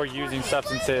for using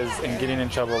substances and getting in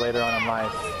trouble later on in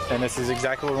life. And this is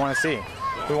exactly what we want to see.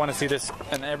 We want to see this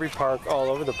in every park all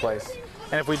over the place.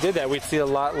 And if we did that, we'd see a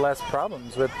lot less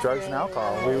problems with drugs and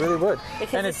alcohol. We really would.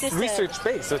 Because and it's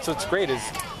research-based. That's what's great is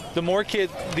the more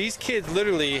kids, these kids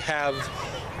literally have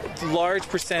large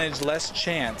percentage less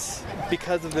chance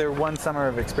because of their one summer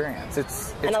of experience.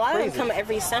 It's and a lot crazy. of them come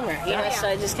every summer, so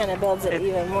it just kind of builds it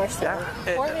even more so.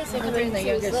 Or Including the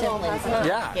younger siblings.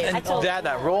 Yeah, and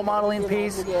that role modeling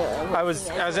piece. I was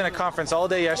in a conference all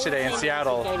day yesterday in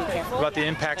Seattle about the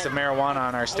impacts of marijuana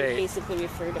on our state, basically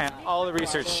refer to and all the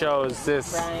research shows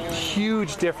this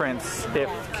huge difference. If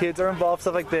kids are involved in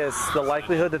stuff like this, the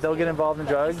likelihood that they'll get involved in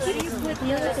drugs.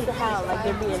 how like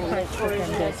they're being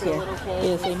mentored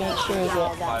Is they make sure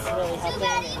that that's really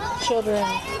helping. children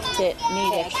that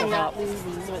need extra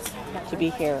help to be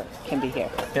here can be here,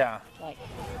 Yeah, like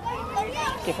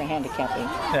different handicapping.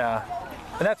 yeah.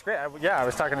 And that's great. I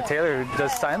was talking to Taylor who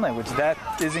does sign language. That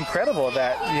is incredible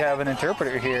that you have an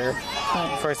interpreter here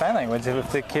for sign language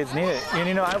if the kids need it.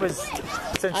 And I was,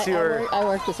 since you were... I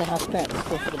worked as a house parent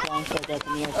for the blind for a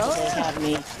dozen years, so they have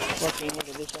me working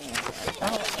with a visual aid.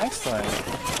 Oh, excellent.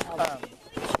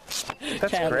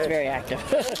 That's Child's great. very active.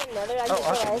 Another, I just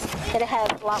realized that it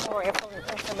has a lot more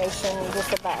information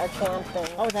just about our camp and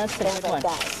Oh, that's the things good like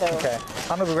one. that. So, Okay.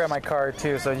 I'm going to grab my card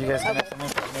too so you guys can have some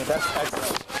info for me. That's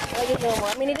excellent.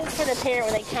 I mean, it is for the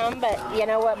parent when they come, but you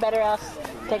know what? Better else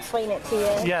to explain it to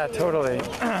you. Yeah, totally.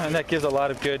 And that gives a lot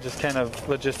of good just kind of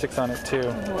logistics on it too.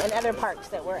 And other parks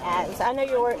that we're at. And so I know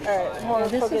you're more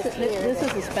focused here. This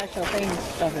is a special thing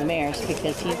of the mayor's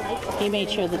because he made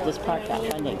sure that this park got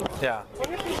funding. Yeah.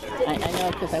 I know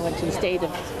because I went to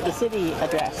the city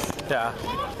address, Yeah.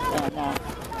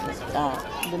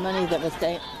 and the money that was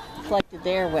collected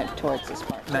there went towards this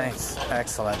park. Nice.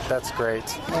 Excellent. That's great.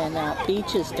 And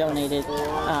Beaches donated.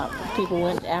 People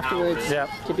went afterwards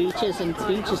to Beaches, and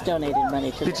Beaches donated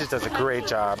money to Beaches does a great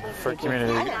job for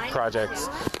community projects.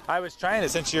 I was trying to,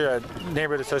 since you're a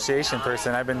neighborhood association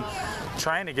person, I've been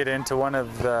trying to get into one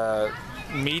of the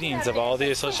meetings of all the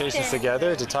associations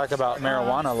together to talk about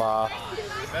marijuana law.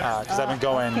 because I've been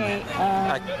going. Okay.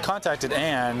 I contacted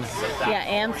Anne. Yeah,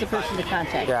 Anne's the person to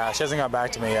contact. Yeah, she hasn't got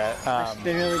back to me yet. She's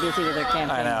been really busy with her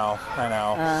campaign. I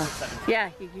know. Yeah,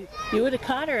 you would have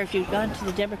caught her if you'd gone to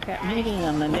the Democrat meeting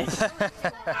on Monday.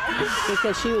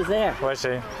 Because she was there. Was she?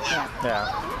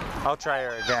 Yeah. I'll try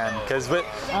her again, because we're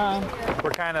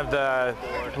kind of the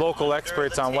local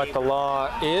experts on what the law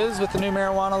is with the new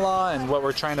marijuana law and what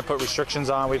we're trying to put restrictions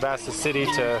on. We've asked the city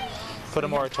to put a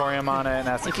moratorium on it and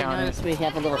asked the If you county. notice, we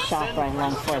have a little shop right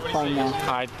along 4th Plain now.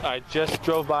 I just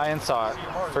drove by and saw it.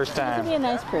 First He's time. be a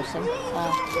nice person. I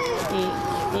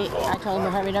told him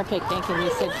we're having our picnic, and he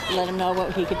said let him know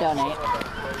what he could donate.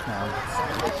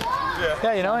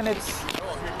 Yeah, you know, and it's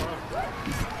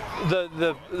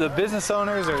the business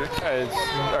owners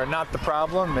are not the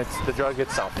problem. It's the drug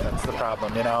itself that's the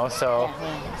problem, you know. So Yeah,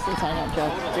 well, since I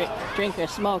don't drink or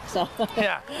smoke, so.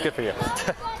 yeah, good for you.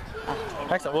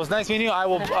 Excellent. Well, it's nice meeting you.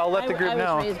 I'll let the group know.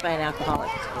 I was raised by an alcoholic,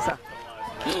 so.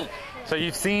 So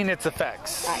you've seen its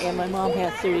effects. Yeah, my mom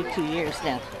has 32 years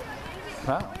now.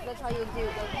 Wow.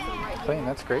 Clean,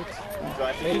 that's great.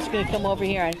 She's going to come over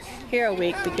here a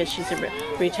week because she's a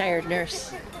retired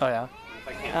nurse. Oh yeah.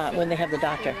 When they have the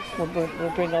doctor, we'll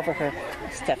bring over her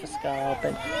stethoscope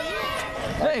and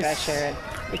blood pressure, and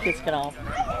the kids can all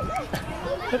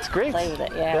That's great. play with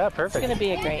it. Yeah, Yeah, perfect. It's going to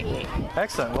be a great week.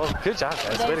 Excellent. Well, good job,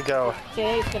 guys. Way to go.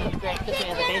 Today's going to be great because we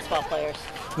have the baseball players.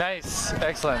 Nice.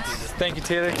 Excellent. Thank you,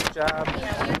 Taylor. Good job.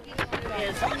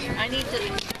 I need to.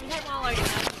 We have all our.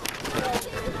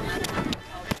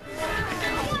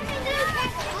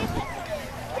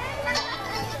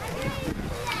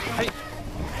 Hey.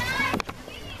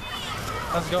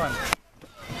 How's it going?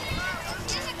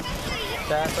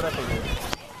 That's what I figured.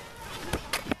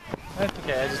 That's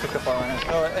okay. I just took the phone.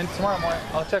 Oh, and tomorrow morning,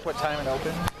 I'll check what time it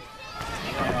opens.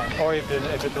 Or if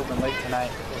it's open late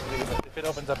tonight. If it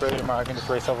opens up early tomorrow, I can just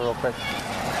race over real quick.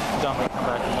 John will come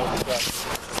back and open it up.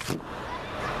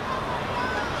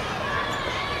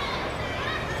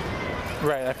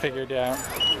 Right, I figured, yeah.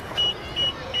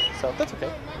 So that's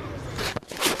okay.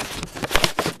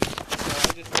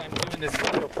 So I'm doing this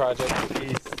video project with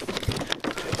these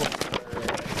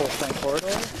full-length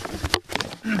corridors.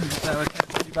 So I was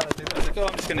like, oh,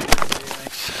 I'm just gonna do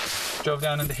it. I drove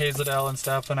down into Hazeldale and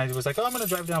stuff, and I was like, oh, I'm gonna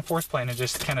drive down 4th Plain and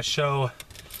just kind of show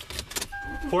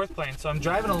 4th Plain. So I'm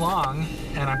driving along,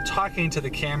 and I'm talking to the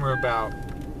camera about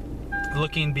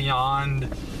looking beyond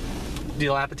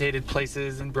dilapidated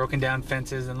places and broken down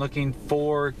fences and looking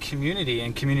for community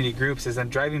and community groups. As I'm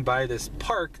driving by this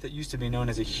park that used to be known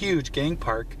as a huge gang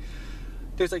park,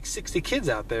 there's like 60 kids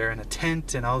out there in a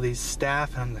tent and all these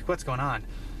staff, and I'm like, what's going on?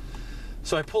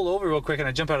 So I pull over real quick and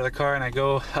I jump out of the car and I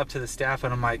go up to the staff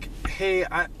and I'm like, hey,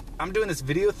 I'm doing this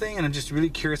video thing and I'm just really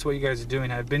curious what you guys are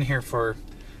doing. I've been here for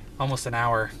almost an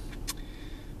hour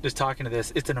just talking to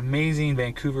this. It's an amazing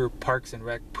Vancouver Parks and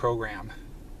Rec program.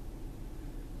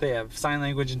 They have sign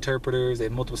language interpreters, they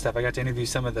have multiple staff. I got to interview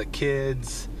some of the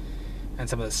kids and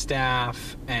some of the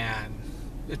staff, and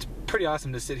it's pretty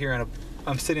awesome to sit here and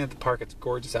I'm sitting at the park. It's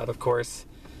gorgeous out, of course.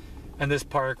 And this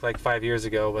park, like 5 years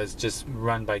ago, was just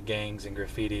run by gangs and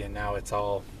graffiti, and now it's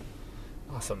all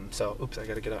awesome. So, oops, I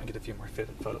gotta get out and get a few more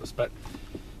photos, but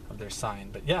of their sign.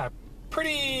 But yeah,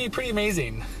 pretty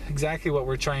amazing. Exactly what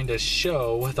we're trying to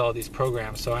show with all these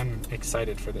programs. So I'm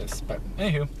excited for this. But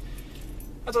anywho,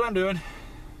 that's what I'm doing.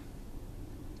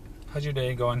 How's your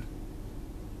day going?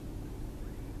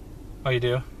 Oh, you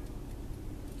do?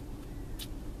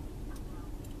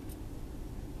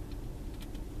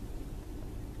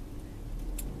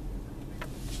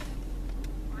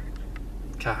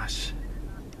 Gosh.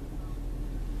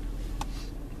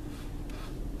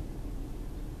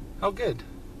 Oh, good.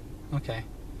 Okay.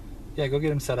 Yeah, go get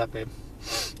them set up, babe.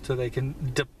 So they can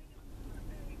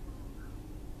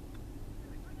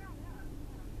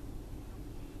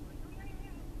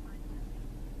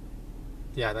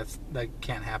yeah, that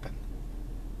can't happen.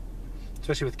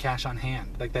 Especially with cash on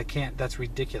hand. Like that's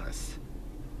ridiculous.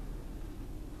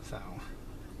 So.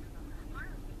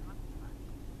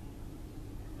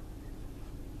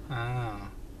 Oh.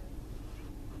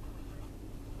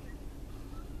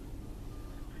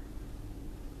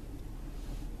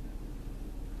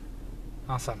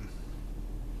 Awesome.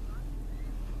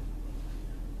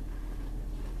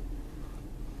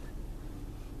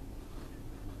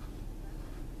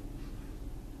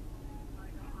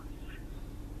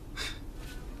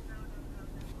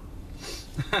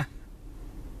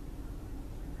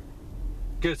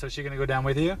 Good, so is she gonna go down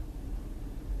with you?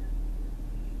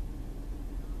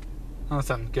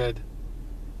 Awesome, good.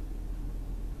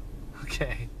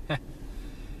 Okay.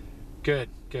 Good.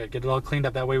 Get it all cleaned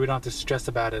up. That way we don't have to stress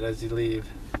about it as you leave.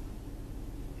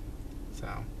 So,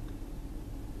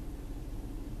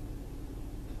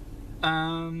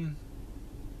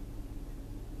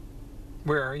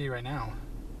 where are you right now?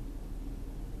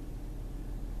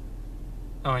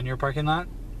 Oh, in your parking lot?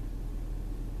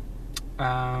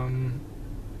 Yeah,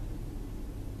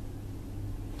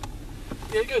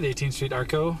 go to the 18th Street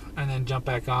Arco and then jump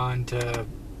back on to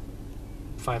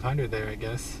 500 there, I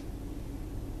guess.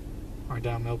 Or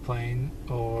down Mill Plain.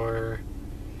 Or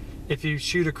if you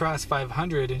shoot across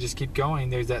 500 and just keep going,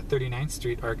 there's that 39th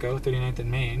Street Arco, 39th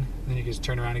and Main. Then you can just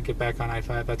turn around and get back on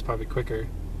I-5. That's probably quicker.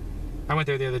 I went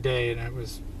there the other day and it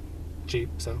was cheap,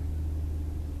 so.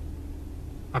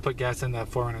 I put gas in the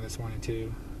 4Runner this morning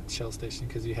too, at Shell Station,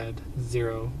 because you had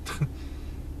 0.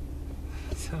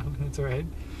 So that's alright.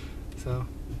 So,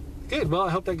 good. Well, I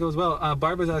hope that goes well.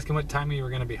 Barb was asking what time you were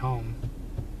going to be home.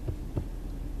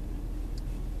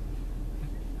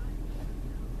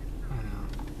 I know.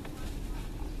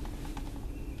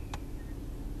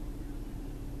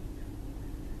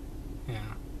 Yeah.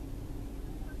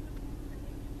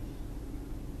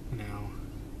 No.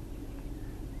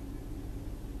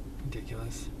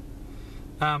 Ridiculous.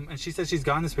 And she says she's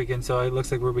gone this weekend, so it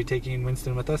looks like we'll be taking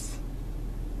Winston with us.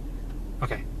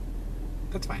 Okay.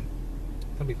 That's fine.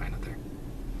 He'll be fine out there.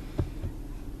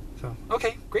 So,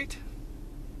 okay, great.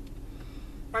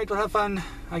 Alright, we'll have fun,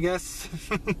 I guess.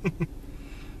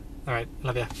 Alright,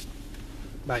 love ya.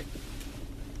 Bye.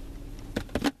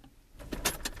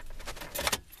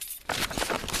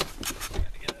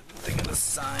 Gotta get a thing of the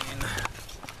sign.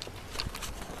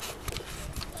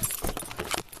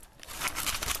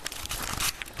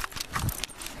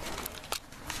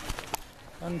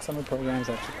 Fun summer programs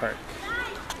at your park.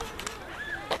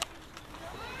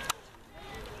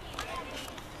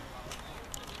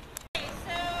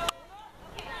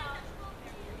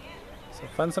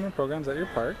 Fun summer programs at your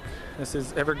park. This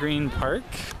is Evergreen Park.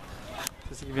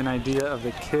 Just to give you an idea of the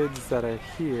kids that are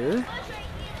here.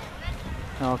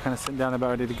 They're all kind of sitting down about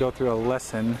ready to go through a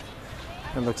lesson,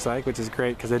 it looks like, which is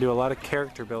great because they do a lot of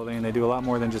character building. They do a lot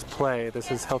more than just play. This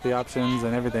is healthy options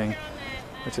and everything,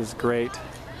 which is great.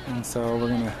 And so we're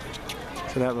going to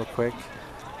do that real quick.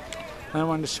 And I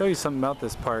wanted to show you something about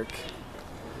this park.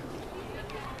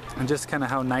 And just kind of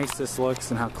how nice this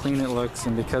looks and how clean it looks,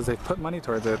 and because they've put money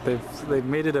towards it, they've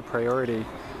made it a priority.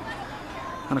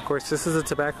 And of course, this is a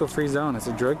tobacco-free zone. It's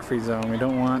a drug-free zone. We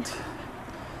don't want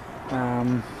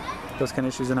those kind of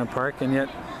issues in our park. And yet,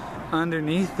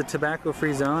 underneath the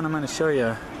tobacco-free zone, I'm going to show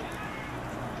you.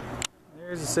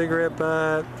 There's a cigarette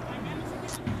butt,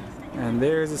 and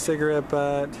there's a cigarette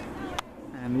butt,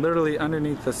 and literally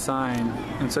underneath the sign.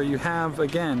 And so you have,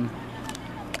 again,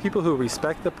 people who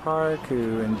respect the park,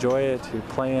 who enjoy it, who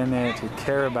play in it, who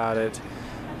care about it,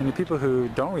 and the people who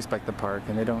don't respect the park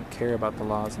and they don't care about the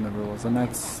laws and the rules, and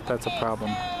that's a problem.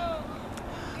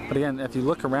 But again, if you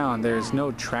look around, there's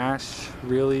no trash,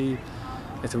 really.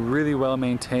 It's really well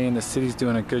maintained. The city's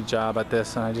doing a good job at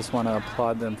this, and I just want to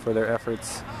applaud them for their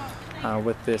efforts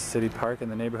with this city park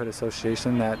and the neighborhood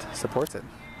association that supports it.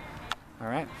 All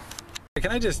right.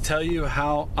 Can I just tell you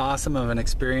how awesome of an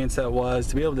experience that was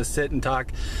to be able to sit and talk?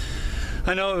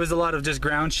 I know it was a lot of just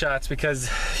ground shots because,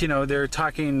 you know, they're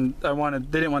talking, they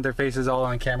didn't want their faces all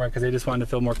on camera because they just wanted to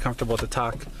feel more comfortable to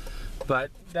talk.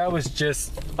 But that was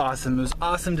just awesome. It was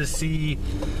awesome to see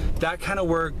that kind of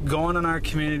work going on in our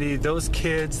community, those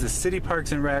kids, the city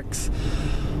parks and recs,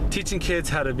 teaching kids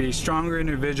how to be stronger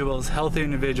individuals, healthy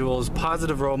individuals,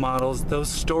 positive role models. Those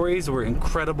stories were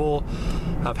incredible,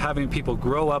 of having people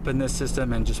grow up in this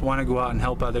system and just want to go out and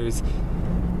help others.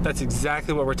 That's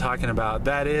exactly what we're talking about.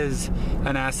 That is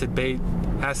an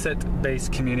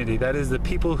asset-based community. That is the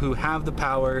people who have the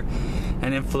power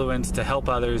and influence to help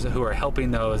others, who are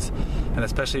helping those, and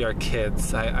especially our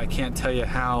kids. I can't tell you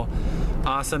how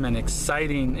awesome and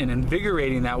exciting and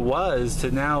invigorating that was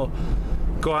to now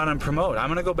go out and promote. I'm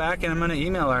going to go back and I'm going to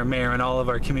email our mayor and all of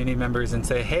our community members and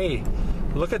say, hey,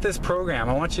 look at this program.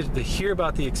 I want you to hear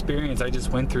about the experience I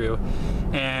just went through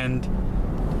and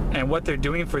what they're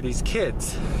doing for these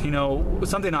kids. You know,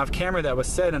 something off camera that was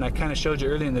said, and I kind of showed you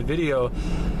earlier in the video,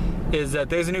 is that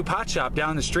there's a new pot shop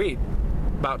down the street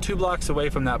about 2 blocks away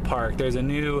from that park. There's a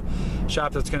new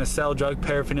shop that's going to sell drug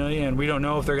paraphernalia, and we don't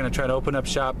know if they're going to try to open up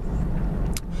shop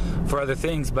for other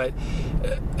things. But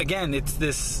again, it's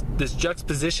this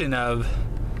juxtaposition of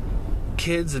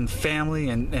kids and family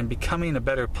and becoming a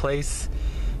better place,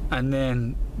 and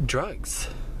then drugs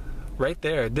right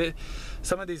there.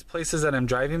 Some of these places that I'm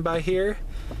driving by here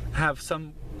have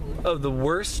some of the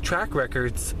worst track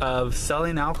records of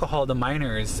selling alcohol to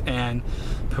minors and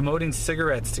promoting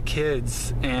cigarettes to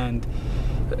kids and,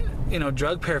 you know,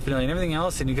 drug paraphernalia and everything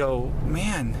else. And you go,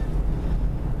 man,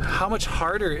 how much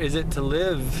harder is it to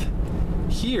live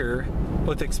here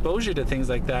with exposure to things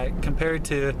like that compared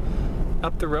to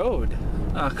up the road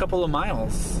a couple of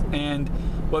miles? And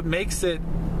what makes it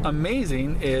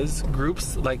amazing is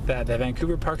groups like that, the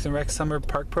Vancouver Parks and Rec Summer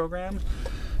Park Program,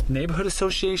 neighborhood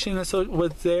association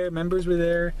was there, members were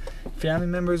there, family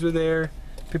members were there,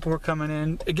 people were coming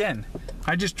in. Again,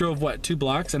 I just drove, what, 2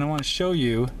 blocks, and I want to show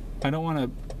you, I don't want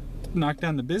to knock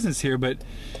down the business here, but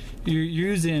you're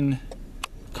using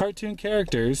cartoon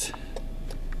characters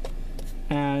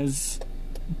as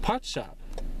pot shop.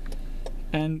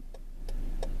 And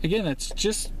again, that's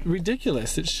just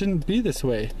ridiculous. It shouldn't be this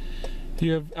way.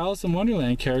 You have Alice in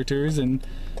Wonderland characters and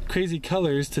crazy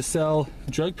colors to sell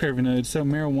drug paraphernalia, to sell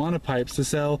marijuana pipes, to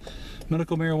sell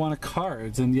medical marijuana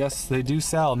cards. And yes, they do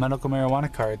sell medical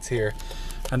marijuana cards here,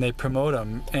 and they promote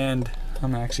them. And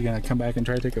I'm actually gonna come back and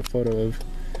try to take a photo of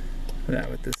that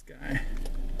with this guy.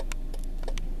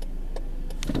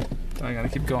 So I gotta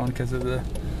keep going because of the...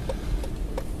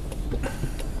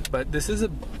 But this is a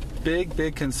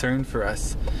big concern for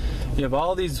us. You have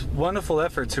all these wonderful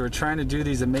efforts who are trying to do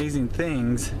these amazing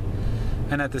things,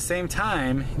 and at the same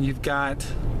time you've got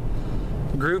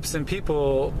groups and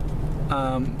people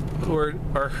who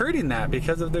are hurting that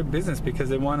because of their business, because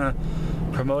they want to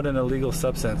promote an illegal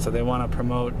substance, or they want to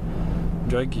promote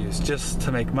drug use just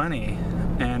to make money.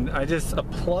 And I just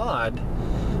applaud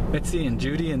Mitzi and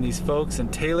Judy and these folks,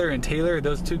 and Taylor,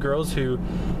 those 2 girls who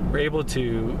were able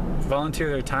to volunteer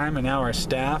their time and now are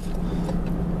staff.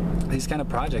 These kind of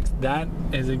projects, that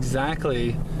is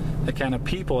exactly the kind of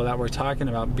people that we're talking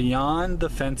about, beyond the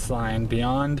fence line,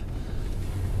 beyond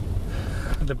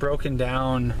the broken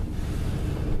down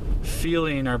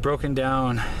feeling or broken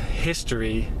down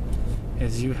history,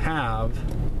 is you have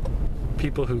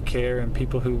people who care and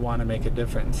people who want to make a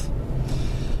difference.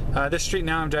 This street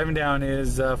now I'm driving down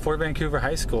is Fort Vancouver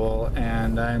High School,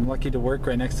 and I'm lucky to work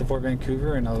right next to Fort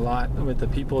Vancouver and a lot with the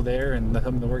people there and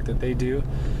some of the work that they do.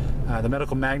 The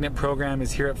Medical Magnet program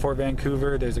is here at Fort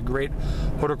Vancouver. There's a great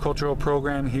horticultural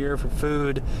program here for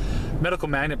food. Medical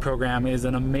Magnet program is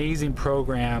an amazing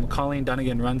program. Colleen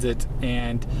Dunnigan runs it,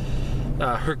 and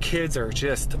her kids are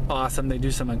just awesome. They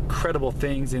do some incredible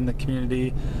things in the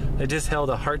community. They just held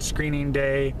a heart screening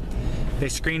day. They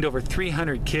screened over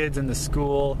 300 kids in the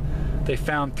school. They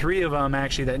found 3 of them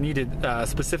actually that needed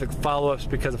specific follow-ups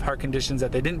because of heart conditions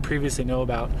that they didn't previously know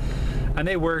about. And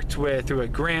they worked through a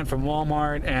grant from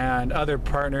Walmart and other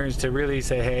partners to really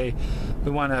say, hey,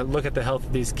 we want to look at the health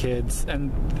of these kids.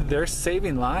 And they're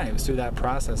saving lives through that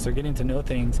process. They're getting to know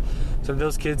things so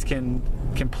those kids can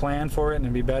plan for it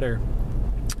and be better.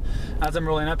 As I'm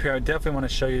rolling up here, I definitely want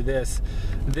to show you this.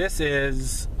 This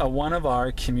is one of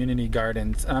our community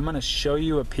gardens, and I'm going to show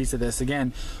you a piece of this.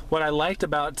 Again, what I liked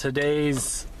about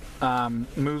today's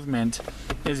movement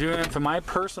is we went from my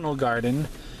personal garden,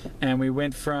 and we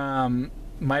went from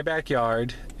my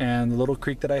backyard and the little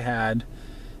creek that I had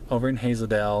over in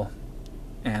Hazeldale,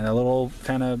 and a little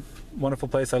kind of wonderful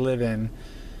place I live in.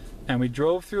 And we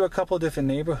drove through a couple different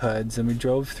neighborhoods, and we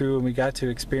drove through and we got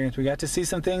to see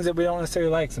some things that we don't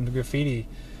necessarily like, some graffiti.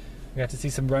 We got to see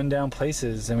some rundown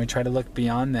places, and we try to look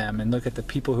beyond them and look at the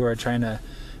people who are trying to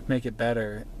make it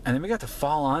better. And then we got to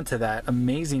fall onto that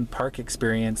amazing park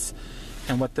experience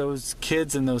and what those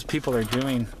kids and those people are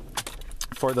doing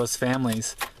for those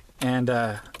families. And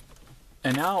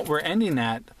now we're ending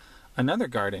at another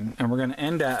garden, and we're going to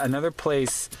end at another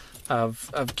place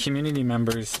of community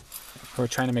members who are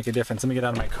trying to make a difference. Let me get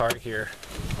out of my car here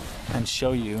and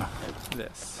show you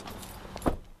this.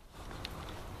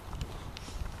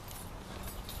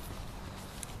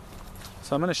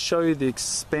 So I'm going to show you the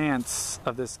expanse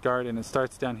of this garden. It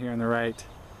starts down here on the right,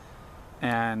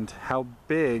 and how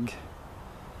big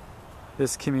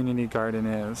this community garden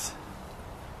is.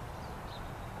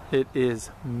 It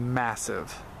is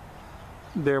massive.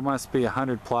 There must be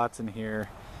 100 plots in here.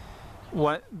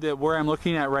 Where I'm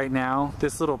looking at right now,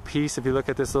 this little piece, if you look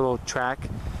at this little track,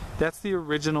 that's the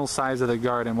original size of the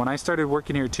garden. When I started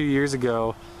working here 2 years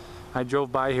ago, I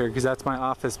drove by here because that's my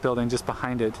office building just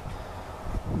behind it.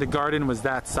 The garden was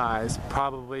that size,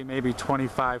 probably maybe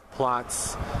 25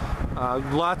 plots.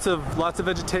 Lots of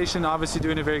vegetation, obviously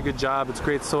doing a very good job. It's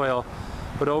great soil.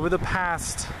 But over the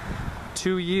past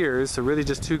 2 years, so really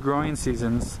just 2 growing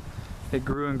seasons, it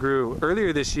grew and grew.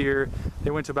 Earlier this year,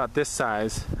 they went to about this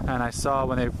size, and I saw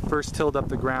when they first tilled up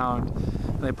the ground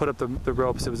and they put up the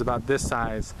ropes, it was about this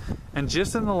size. And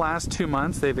just in the last 2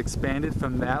 months, they've expanded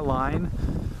from that line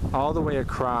all the way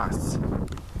across.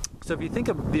 So if you think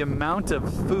of the amount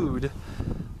of food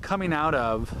coming out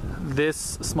of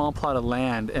this small plot of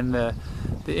land and the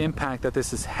impact that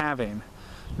this is having,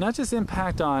 not just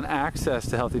impact on access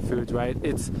to healthy foods, right?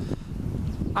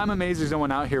 I'm amazed there's no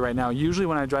one out here right now. Usually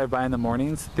when I drive by in the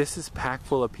mornings, this is packed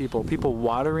full of people. People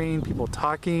watering, people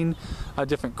talking,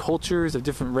 different cultures, of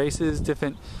different races,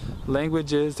 different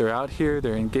languages. They're out here,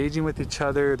 they're engaging with each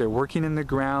other, they're working in the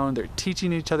ground, they're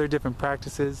teaching each other different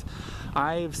practices.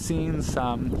 I've seen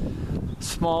some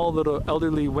small little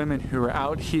elderly women who are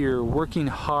out here working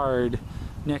hard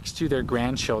next to their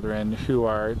grandchildren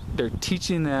they're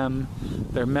teaching them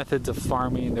their methods of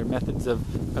farming, their methods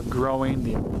of growing,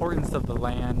 the importance of the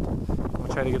land. We'll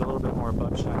try to get a little bit more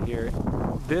buckshot here.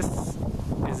 This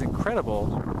is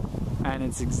incredible, and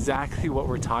it's exactly what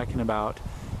we're talking about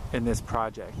in this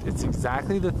project. It's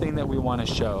exactly the thing that we want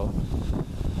to show.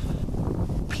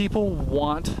 People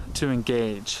want to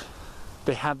engage.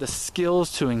 They have the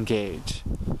skills to engage.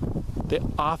 They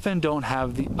often don't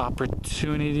have the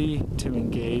opportunity to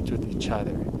engage with each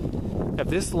other. If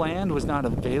this land was not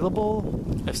available,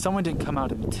 if someone didn't come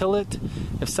out and till it,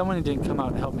 if someone didn't come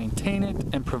out and help maintain it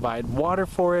and provide water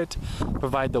for it,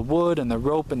 provide the wood and the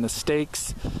rope and the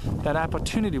stakes, that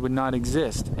opportunity would not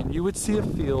exist. And you would see a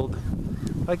field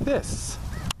like this.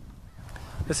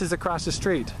 This is across the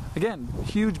street. Again,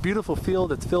 huge, beautiful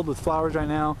field that's filled with flowers right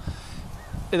now.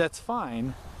 That's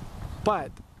fine,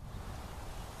 but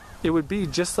it would be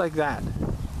just like that.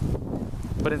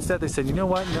 But instead they said, you know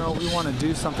what, no, we want to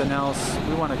do something else.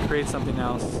 We want to create something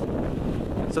else.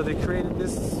 So they created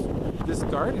this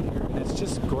garden here, and it's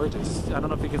just gorgeous. I don't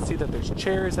know if you can see that there's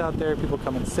chairs out there, people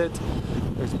come and sit.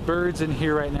 There's birds in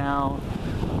here right now.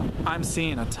 I'm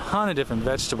seeing a ton of different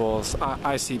vegetables.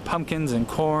 I see pumpkins and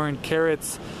corn,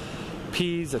 carrots,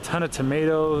 peas, a ton of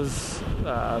tomatoes,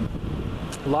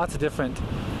 lots of different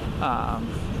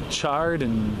chard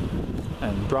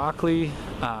and broccoli,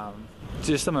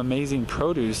 just some amazing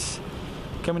produce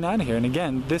coming out of here. And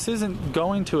again, this isn't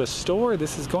going to a store,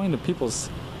 this is going to people's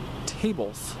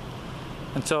tables.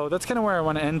 And so that's kind of where I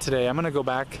want to end today. I'm going to go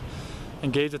back,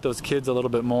 engage with those kids a little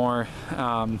bit more,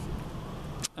 and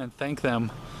thank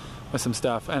them with some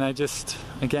stuff. And I just,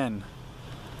 again,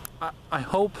 I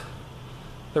hope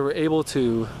that we're able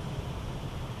to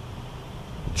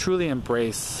truly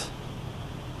embrace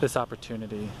this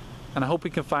opportunity. And I hope we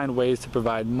can find ways to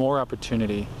provide more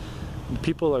opportunity.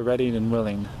 People are ready and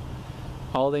willing.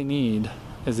 All they need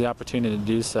is the opportunity to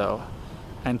do so.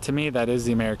 And to me, that is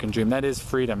the American dream. That is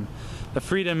freedom. The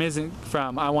freedom isn't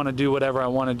from, I want to do whatever I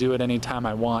want to do at any time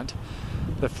I want.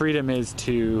 The freedom is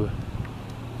to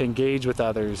engage with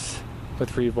others with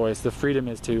free voice. The freedom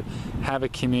is to have a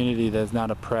community that is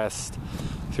not oppressed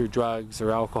through drugs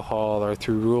or alcohol or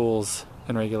through rules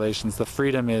and regulations. The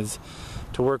freedom is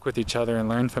to work with each other and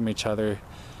learn from each other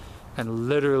and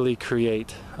literally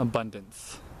create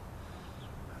abundance.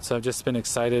 So I've just been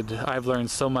excited. I've learned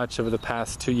so much over the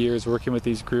past 2 years working with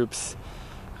these groups,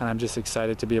 and I'm just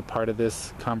excited to be a part of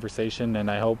this conversation, and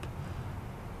I hope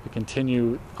we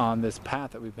continue on this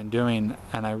path that we've been doing.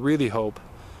 And I really hope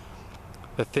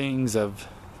the things of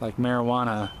like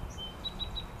marijuana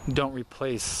don't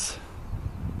replace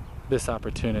this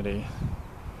opportunity.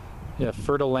 You have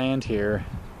fertile land here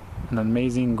and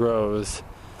amazing grows,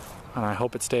 and I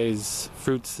hope it stays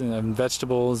fruits and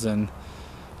vegetables and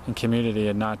community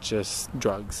and not just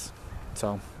drugs.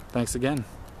 So thanks again.